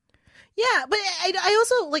something. Yeah, but I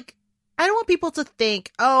also like, I don't want people to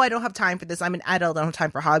think, oh, I don't have time for this. I'm an adult. I don't have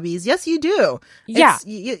time for hobbies. Yes, you do. Yeah.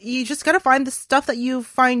 You just got to find the stuff that you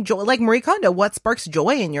find joy. Like Marie Kondo, what sparks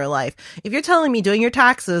joy in your life? If you're telling me doing your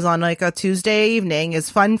taxes on like a Tuesday evening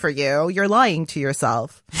is fun for you, you're lying to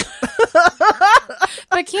yourself.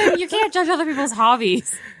 But Kim, you can't judge other people's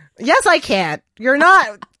hobbies. Yes, I can't. You're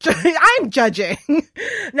not. I'm judging.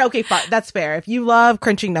 No, okay, fine. That's fair. If you love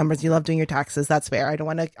crunching numbers, you love doing your taxes. That's fair. I don't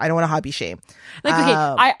want to hobby shame. Like,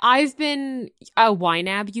 okay, I've been a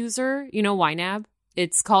YNAB user. You know YNAB?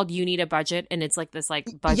 It's called You Need a Budget, and it's like this like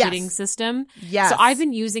budgeting system. Yes. So I've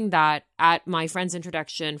been using that at my friend's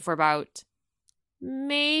introduction for about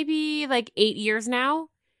maybe like 8 years now.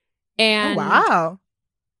 And oh, wow.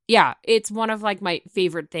 Yeah, it's one of like my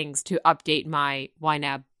favorite things to update my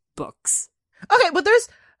YNAB books. Okay, but there's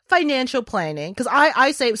financial planning, because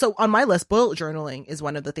I say, so on my list, bullet journaling is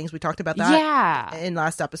one of the things. We talked about that in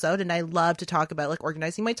last episode, and I love to talk about like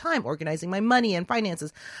organizing my time, organizing my money and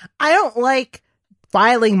finances. I don't like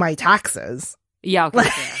filing my taxes. Yeah,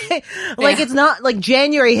 okay, like it's not like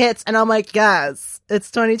January hits and I'm like, yes,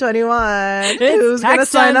 it's 2021. Who's gonna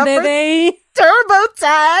sign up for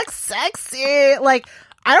TurboTax? Sexy. Like,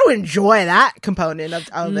 I don't enjoy that component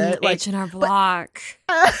of it. Like, H&R Block.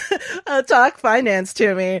 Talk finance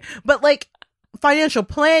to me. But like financial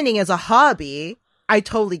planning as a hobby, I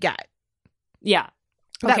totally get. Yeah.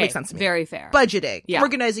 That makes sense to me. Very fair. Budgeting,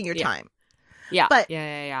 organizing your time. Yeah. But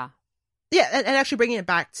yeah. Yeah, and actually bringing it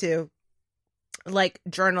back to like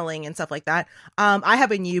journaling and stuff like that. I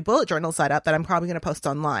have a new bullet journal set up that I'm probably going to post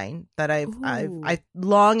online that I've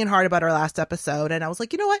long and hard about our last episode. And I was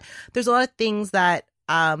like, you know what? There's a lot of things that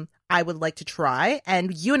I would like to try.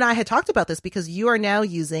 And you and I had talked about this because you are now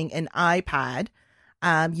using an iPad.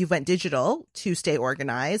 You went digital to stay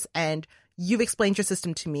organized, and you've explained your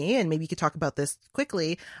system to me, and maybe you could talk about this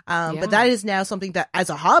quickly. But that is now something that as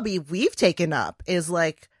a hobby we've taken up, is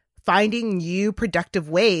like finding new productive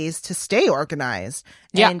ways to stay organized.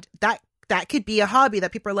 Yeah. And that could be a hobby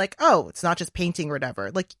that people are like, oh, it's not just painting or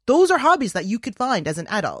whatever. Like, those are hobbies that you could find as an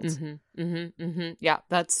adult. Yeah,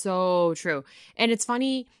 that's so true. And it's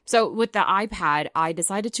funny. So with the iPad, I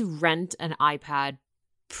decided to rent an iPad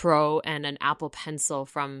Pro and an Apple Pencil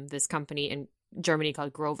from this company in Germany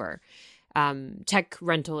called Grover. Tech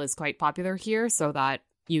rental is quite popular here, so that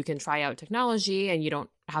you can try out technology and you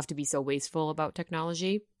don't have to be so wasteful about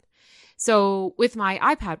technology. So with my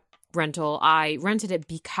iPad rental. I rented it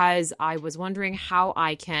because I was wondering how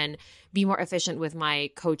I can be more efficient with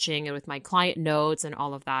my coaching and with my client notes and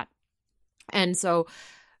all of that. And so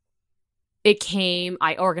it came,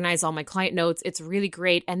 I organized all my client notes. It's really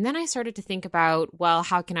great. And then I started to think about, well,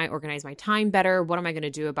 how can I organize my time better? What am I going to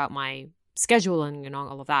do about my scheduling and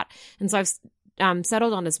all of that? And so I've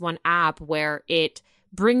settled on this one app where it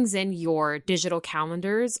brings in your digital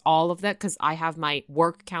calendars, all of that, because I have my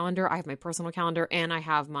work calendar, I have my personal calendar, and I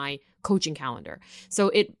have my coaching calendar. So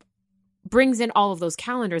it brings in all of those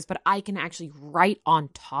calendars, but I can actually write on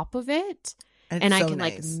top of it. And I can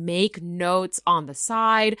like make notes on the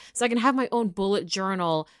side. So I can have my own bullet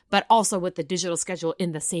journal, but also with the digital schedule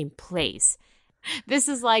in the same place. This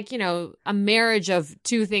is like, a marriage of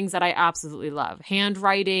two things that I absolutely love.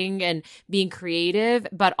 Handwriting and being creative,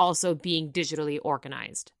 but also being digitally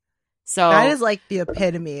organized. So that is like the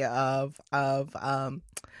epitome of I want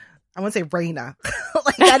to say Raina.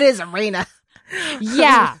 Like that is Raina.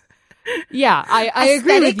 Yeah. Yeah, I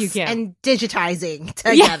agree with you, Kim. And digitizing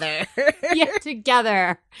together. Yeah,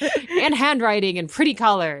 together. And handwriting and pretty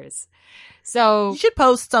colors. So you should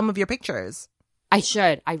post some of your pictures. I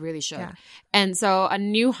should. I really should. Yeah. And so a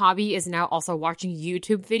new hobby is now also watching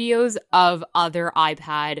YouTube videos of other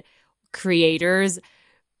iPad creators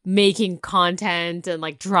making content and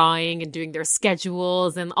like drawing and doing their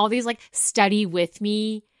schedules and all these like study with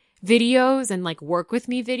me videos and like work with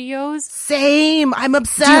me videos. Same. I'm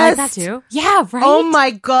obsessed. Do you like that too? Yeah, right? Oh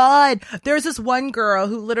my God. There's this one girl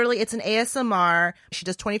who literally, it's an ASMR. She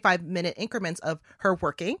does 25-minute increments of her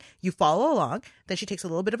working. You follow along. Then she takes a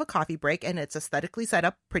little bit of a coffee break and it's aesthetically set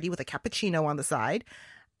up pretty with a cappuccino on the side.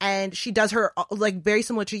 And she does her like very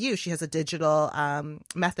similar to you. She has a digital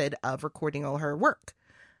method of recording all her work.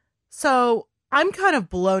 So I'm kind of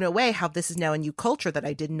blown away how this is now a new culture that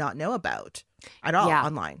I did not know about at all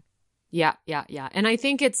online. Yeah. And I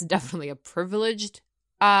think it's definitely a privileged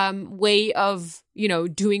way of,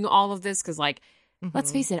 doing all of this because, like,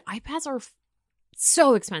 let's face it, iPads are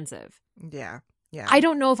so expensive. Yeah. I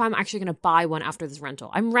don't know if I'm actually going to buy one after this rental.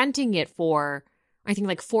 I'm renting it for, I think,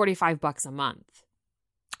 like $45 a month.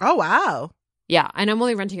 Oh, wow. Yeah, and I'm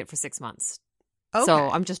only renting it for 6 months. Okay. So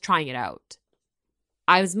I'm just trying it out.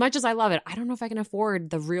 As much as I love it, I don't know if I can afford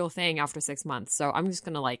the real thing after 6 months. So I'm just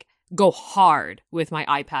going to like go hard with my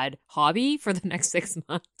iPad hobby for the next 6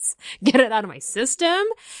 months, get it out of my system,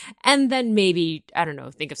 and then maybe, I don't know,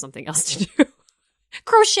 think of something else to do.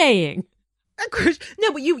 Crocheting.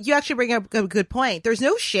 No, but you actually bring up a good point. There's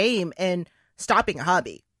no shame in stopping a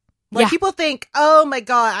hobby. Like people think, oh my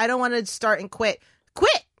God, I don't want to start and quit.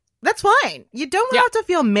 Quit. That's fine. You don't have to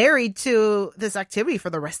feel married to this activity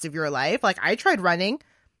for the rest of your life. Like I tried running.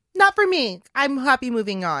 Not for me. I'm happy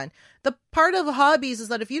moving on. The part of hobbies is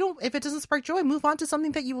that if it doesn't spark joy, move on to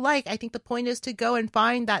something that you like. I think the point is to go and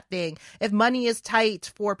find that thing. If money is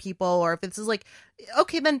tight for people, or if it's like,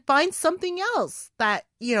 okay, then find something else that,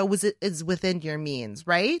 is within your means,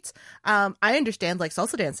 right? I understand like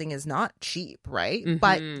salsa dancing is not cheap, right? Mm-hmm.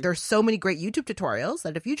 But there's so many great YouTube tutorials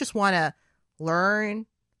that if you just want to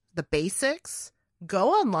the basics, go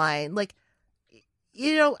online. Like,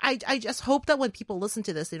 I just hope that when people listen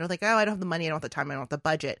to this, they don't think, oh, I don't have the money, I don't have the time, I don't have the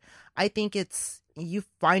budget. I think it's you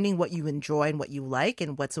finding what you enjoy and what you like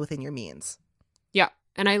and what's within your means. Yeah.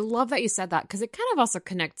 And I love that you said that because it kind of also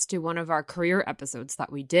connects to one of our career episodes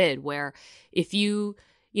that we did where if you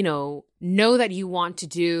know that you want to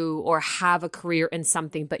do or have a career in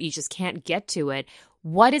something, but you just can't get to it,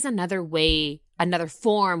 what is another way, another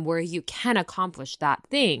form where you can accomplish that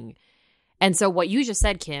thing? And so what you just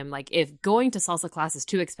said, Kim, like if going to salsa class is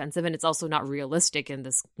too expensive and it's also not realistic in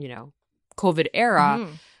this, COVID era,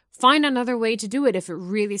 find another way to do it if it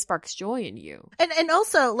really sparks joy in you. And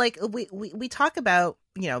also like we talk about,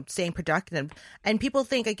 staying productive and people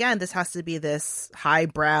think, again, this has to be this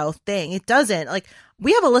highbrow thing. It doesn't. Like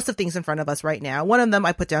we have a list of things in front of us right now. One of them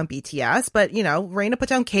I put down BTS, but Raina put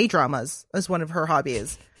down K-dramas as one of her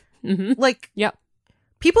hobbies. Mm-hmm. Like, yep.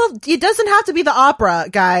 People, it doesn't have to be the opera,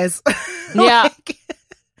 guys. Yeah.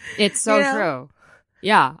 It's so true.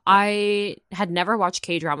 Yeah. I had never watched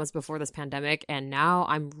K-dramas before this pandemic, and now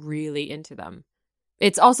I'm really into them.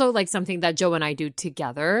 It's also like something that Joe and I do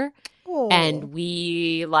together. Aww. And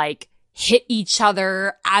we like hit each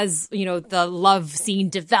other as, the love scene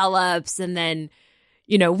develops, and then,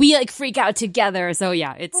 we like freak out together. So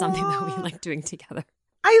yeah, it's something that we like doing together.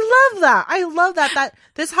 I love that. That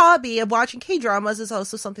this hobby of watching K-dramas is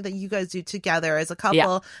also something that you guys do together as a couple.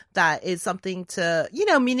 Yeah. That is something to,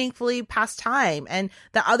 meaningfully pass time and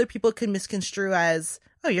that other people could misconstrue as,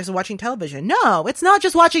 oh, you're just watching television. No, it's not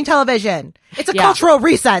just watching television. It's a cultural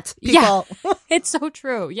reset, people. Yeah. It's so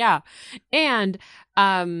true. Yeah. And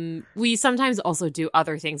we sometimes also do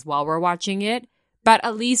other things while we're watching it, but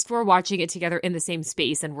at least we're watching it together in the same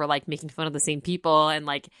space, and we're like making fun of the same people and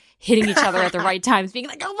like hitting each other at the right times, being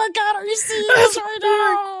like, oh my God, are you seeing this right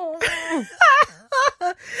now?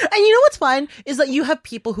 And you know what's fun is that you have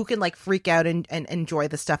people who can like freak out and enjoy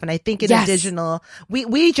the stuff. And I think in additional,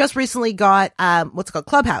 we just recently got what's it called,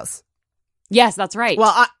 Clubhouse. Yes, that's right.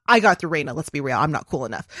 Well, I got through Reina. Let's be real. I'm not cool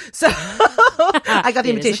enough. So I got the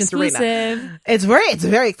invitation through Reina. It's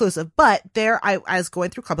very exclusive. But I was going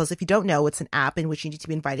through Clubhouse. If you don't know, it's an app in which you need to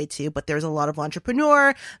be invited to. But there's a lot of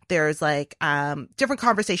entrepreneur. There's like different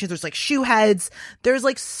conversations. There's like shoe heads. There's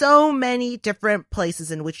like so many different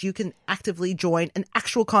places in which you can actively join an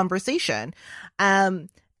actual conversation. And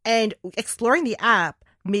exploring the app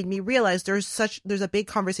made me realize there's a big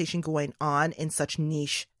conversation going on in such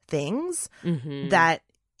niche things that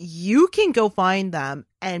you can go find them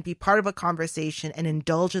and be part of a conversation and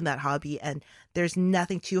indulge in that hobby, and there's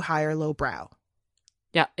nothing too high or low brow.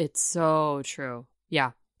 Yeah, it's so true.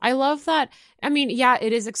 Yeah, I love that. I mean, yeah,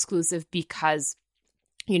 it is exclusive because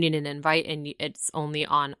you need an invite and it's only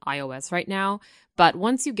on iOS right now, but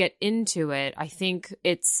once you get into it, I think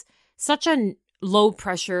it's such a low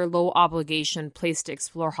pressure, low obligation place to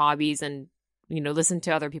explore hobbies and listen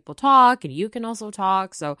to other people talk, and you can also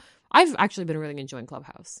talk. So I've actually been really enjoying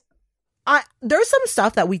Clubhouse. There's some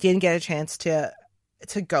stuff that we didn't get a chance to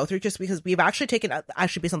go through just because we've actually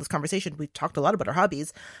based on this conversation, we've talked a lot about our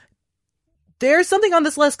hobbies. There's something on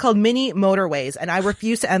this list called mini motorways, and I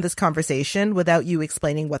refuse to end this conversation without you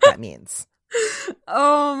explaining what that means.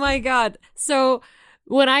 Oh my God. So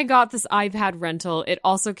when I got this iPad rental, it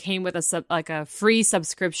also came with a free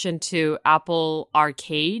subscription to Apple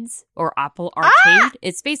Arcades or Apple Arcade.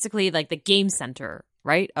 It's basically like the game center,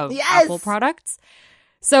 right, of Apple products.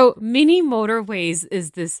 So Mini Motorways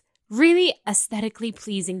is this really aesthetically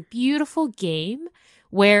pleasing, beautiful game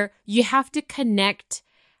where you have to connect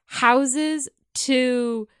houses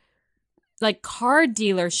to like car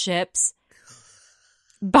dealerships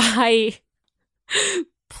by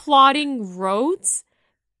plotting roads.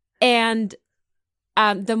 And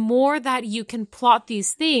the more that you can plot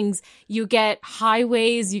these things, you get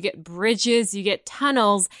highways, you get bridges, you get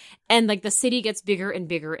tunnels, and like the city gets bigger and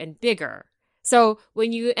bigger and bigger. So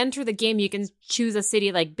when you enter the game, you can choose a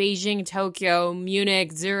city like Beijing, Tokyo,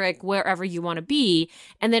 Munich, Zurich, wherever you want to be.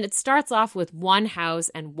 And then it starts off with one house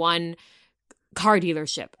and one car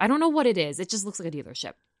dealership. I don't know what it is. It just looks like a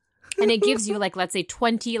dealership. And it gives you like, let's say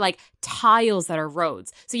 20 like tiles that are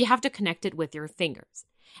roads. So you have to connect it with your fingers.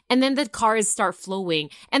 And then the cars start flowing.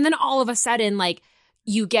 And then all of a sudden, like,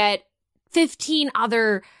 you get 15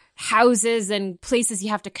 other houses and places you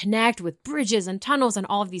have to connect with bridges and tunnels and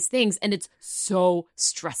all of these things. And it's so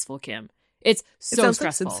stressful, Kim. It's so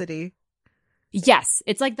stressful. Like SimCity. Yes.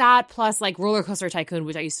 It's like that plus like Roller Coaster Tycoon,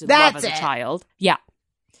 which I used to love as a child. Yeah.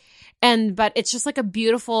 But it's just like a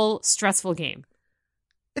beautiful, stressful game.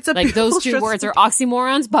 It's a like those two words are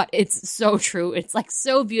oxymorons, but it's so true. It's like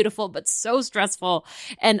so beautiful, but so stressful.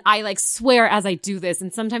 And I like swear as I do this.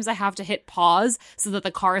 And sometimes I have to hit pause so that the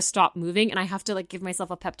cars stop moving. And I have to like give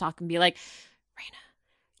myself a pep talk and be like, Reina,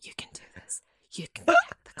 you can do this. You can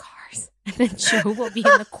connect the cars. And then Joe will be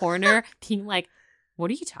in the corner being like, what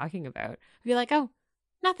are you talking about? I'll be like, oh,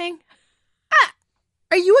 nothing.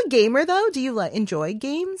 Are you a gamer though? Do you like enjoy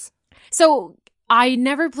games? So I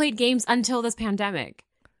never played games until this pandemic.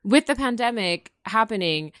 With the pandemic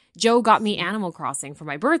happening, Joe got me Animal Crossing for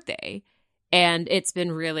my birthday, and it's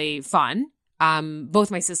been really fun. Both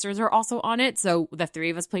my sisters are also on it, so the three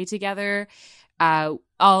of us play together. And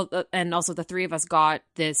also the three of us got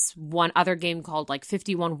this one other game called like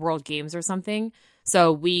 51 World Games or something.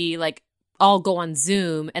 So we like all go on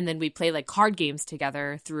Zoom, and then we play like card games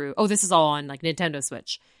together through. Oh, this is all on like Nintendo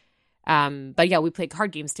Switch. But yeah, we play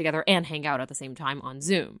card games together and hang out at the same time on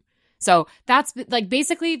Zoom. So that's like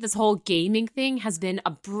basically this whole gaming thing has been a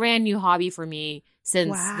brand new hobby for me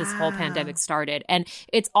since this whole pandemic started. And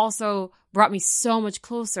it's also brought me so much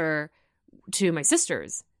closer to my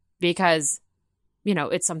sisters because,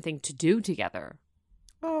 it's something to do together.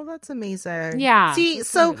 Oh, that's amazing. Yeah. See,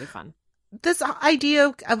 so really fun. This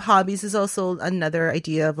idea of hobbies is also another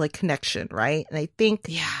idea of like connection, right? And I think,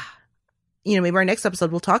 maybe our next episode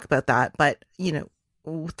we'll talk about that. But,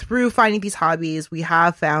 through finding these hobbies, we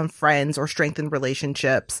have found friends or strengthened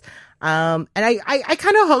relationships. And I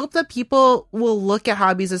kind of hope that people will look at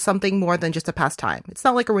hobbies as something more than just a pastime. It's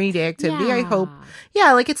not like a rainy day activity. Yeah. I hope.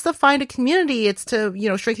 Yeah. Like it's to find a community. It's to,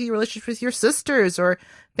 strengthen your relationship with your sisters or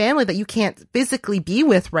family that you can't physically be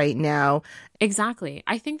with right now. Exactly.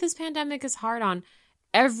 I think this pandemic is hard on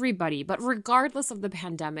everybody, but regardless of the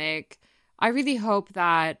pandemic, I really hope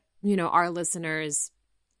that, you know, our listeners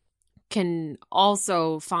can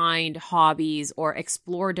also find hobbies or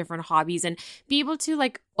explore different hobbies and be able to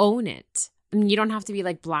like own it. I mean, you don't have to be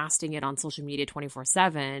like blasting it on social media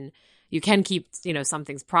 24/7. You can keep, you know, some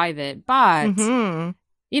things private, but,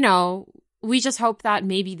 you know, we just hope that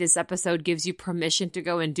maybe this episode gives you permission to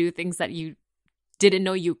go and do things that you didn't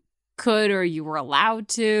know you could or you were allowed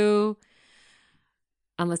to,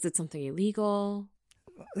 unless it's something illegal.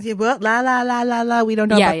 Yeah, well, la. We don't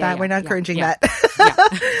know about that. We're not encouraging that.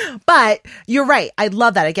 But you're right. I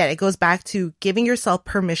love that. Again, it goes back to giving yourself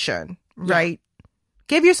permission, right?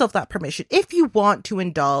 Give yourself that permission if you want to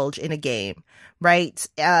indulge in a game, right?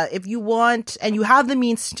 If you want and you have the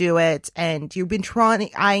means to do it and you've been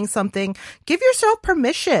eyeing something, give yourself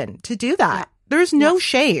permission to do that. Yeah. There's no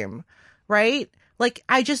shame, right? Like,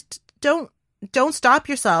 I just don't stop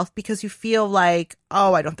yourself because you feel like,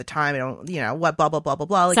 oh, I don't have the time. I don't, you know, what, blah, blah, blah, blah,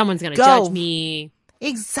 blah. Like, someone's going to judge me.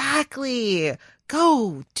 Exactly.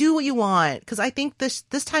 Go do what you want. Because I think this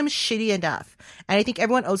time is shitty enough. And I think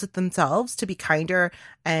everyone owes it themselves to be kinder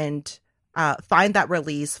and find that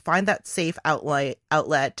release, find that safe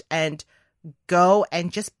outlet, and go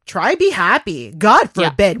and just try be happy. God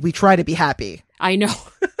forbid we try to be happy. I know.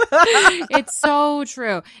 It's so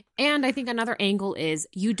true. And I think another angle is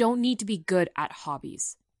you don't need to be good at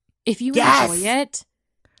hobbies. If you enjoy it,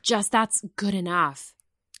 just that's good enough.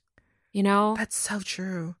 You know? That's so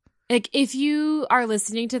true. Like, if you are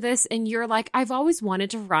listening to this and you're like, I've always wanted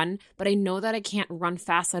to run, but I know that I can't run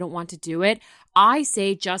fast. I don't want to do it. I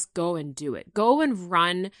say just go and do it. Go and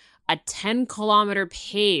run a 10-kilometer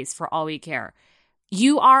pace for all we care.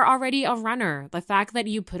 You are already a runner. The fact that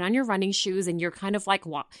you put on your running shoes and you're kind of like,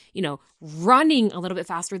 you know, running a little bit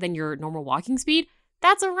faster than your normal walking speed,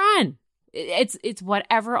 that's a run. It's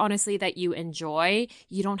whatever, honestly, that you enjoy.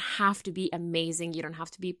 You don't have to be amazing. You don't have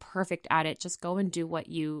to be perfect at it. Just go and do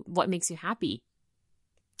what makes you happy.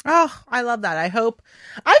 Oh, I love that. I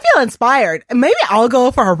feel inspired. Maybe I'll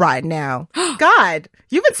go for a run now. God,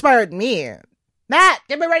 you've inspired me. Matt,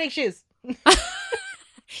 get my running shoes.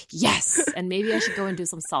 Yes. And maybe I should go and do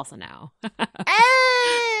some salsa now.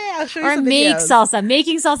 Hey, I'll show you some make videos. Salsa.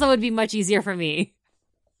 Making salsa would be much easier for me.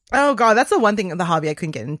 Oh, God. That's the one thing, the hobby I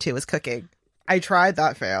couldn't get into is cooking. I tried.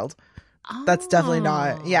 That failed. Oh. That's definitely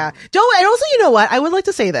not. Yeah. And also, you know what? I would like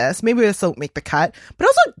to say this. Maybe this won't make the cut. But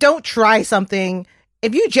also, don't try something.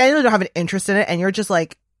 If you genuinely don't have an interest in it and you're just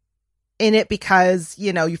like in it because,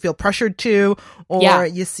 you know, you feel pressured to, or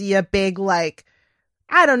you see a big, like,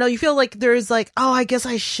 I don't know, you feel like there's like, oh, I guess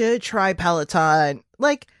I should try Peloton.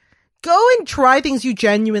 Like, go and try things you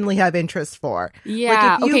genuinely have interest for.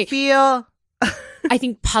 Yeah. Like, if you feel... I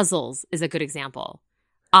think puzzles is a good example.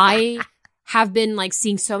 I have been like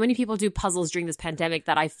seeing so many people do puzzles during this pandemic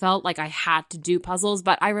that I felt like I had to do puzzles,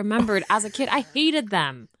 but I remembered as a kid, I hated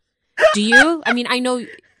them. Do you? I mean, I know...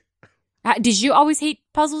 Did you always hate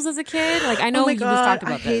puzzles as a kid? Like, I know you just talked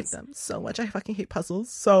about this. I hate them so much. I fucking hate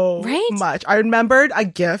puzzles so much. I remembered a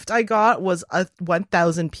gift I got was a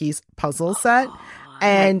 1,000-piece puzzle set.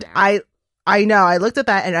 And I know, I looked at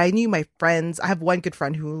that and I knew my friends. I have one good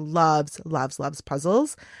friend who loves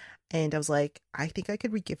puzzles. And I was like, I think I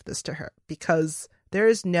could re-gift this to her because there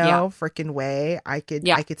is no freaking way I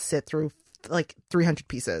could sit through like 300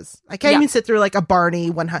 pieces. I can't even sit through like a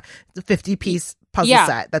Barney 150-piece puzzle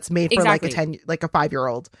set that's made for like a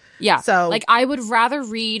 5-year-old. Yeah. So like I would rather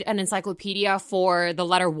read an encyclopedia for the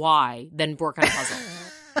letter Y than work on a puzzle.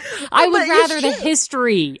 I would rather the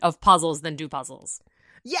history of puzzles than do puzzles.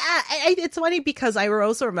 Yeah, it's funny because I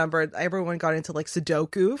also remembered everyone got into like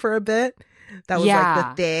Sudoku for a bit. That was like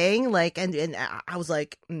the thing. Like, and I was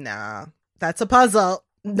like, nah, that's a puzzle.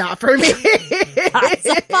 Not for me. That's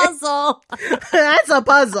a puzzle. That's a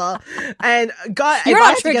puzzle. And God, you're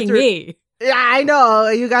not tricking me. Yeah, I know.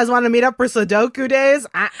 You guys want to meet up for Sudoku days?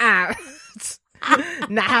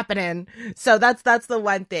 Not happening. So that's the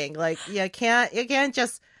one thing. Like, you can't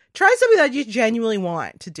just try something that you genuinely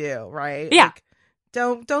want to do, right? Yeah. Like,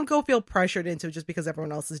 don't go feel pressured into it just because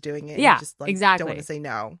everyone else is doing it. Yeah, you just, like, exactly. Don't want to say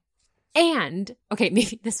no. And, okay,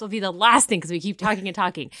 maybe this will be the last thing because we keep talking and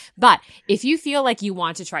talking. But if you feel like you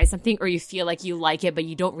want to try something or you feel like you like it, but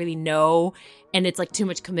you don't really know and it's like too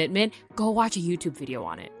much commitment, go watch a YouTube video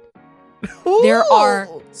on it. Ooh. There are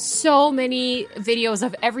so many videos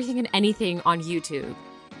of everything and anything on YouTube.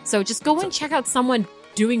 So just go and check out someone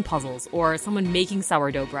doing puzzles or someone making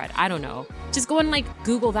sourdough bread. I don't know. Just go and like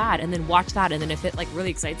Google that and then watch that. And then if it like really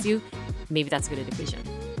excites you, maybe that's a good indication.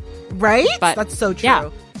 Right? But that's so true. Yeah.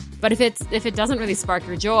 But if it doesn't really spark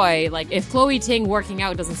your joy, like if Chloe Ting working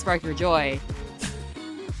out doesn't spark your joy,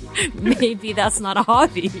 maybe that's not a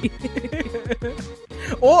hobby.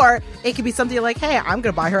 Or it could be something like, hey, I'm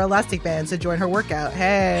going to buy her elastic bands to join her workout.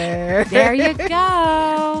 Hey. There you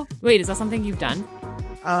go. Wait, is that something you've done?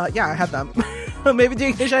 Yeah, I have them.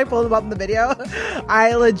 Maybe should I pull them up in the video?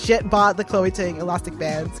 I legit bought the Chloe Ting elastic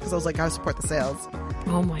bands because I was like, I support the sales.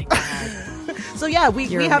 Oh my God. So yeah, we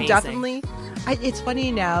have amazing. definitely... it's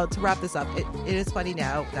funny now, to wrap this up, it is funny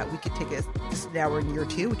now that we could take now we're in year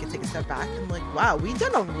 2, we can take a step back and like, wow, we've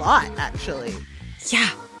done a lot, actually. Yeah,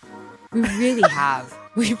 we really have.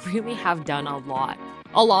 We really have done a lot.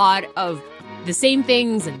 A lot of the same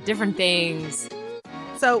things and different things.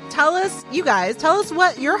 So tell us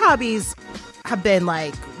what your hobbies have been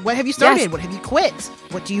like. What have you started? Yes. What have you quit?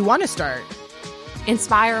 What do you want to start?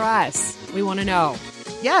 Inspire us. We want to know.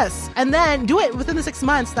 Yes. And then do it within the 6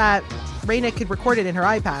 months that Raina could record it in her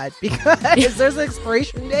iPad, because there's an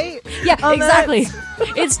expiration date. Yeah, exactly.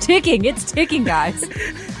 It's ticking. It's ticking, guys.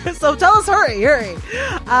 So tell us, hurry.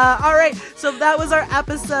 All right. So that was our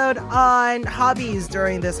episode on hobbies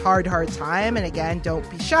during this hard time. And again, don't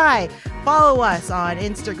be shy. Follow us on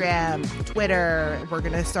Instagram, Twitter. We're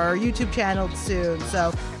going to start our YouTube channel soon.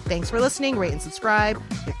 So thanks for listening. Rate and subscribe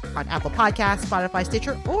on Apple Podcasts, Spotify,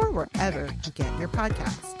 Stitcher, or wherever you get your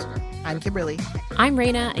podcast. I'm Kimberly. I'm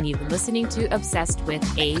Raina, and you've been listening to Obsessed with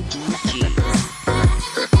ABGs.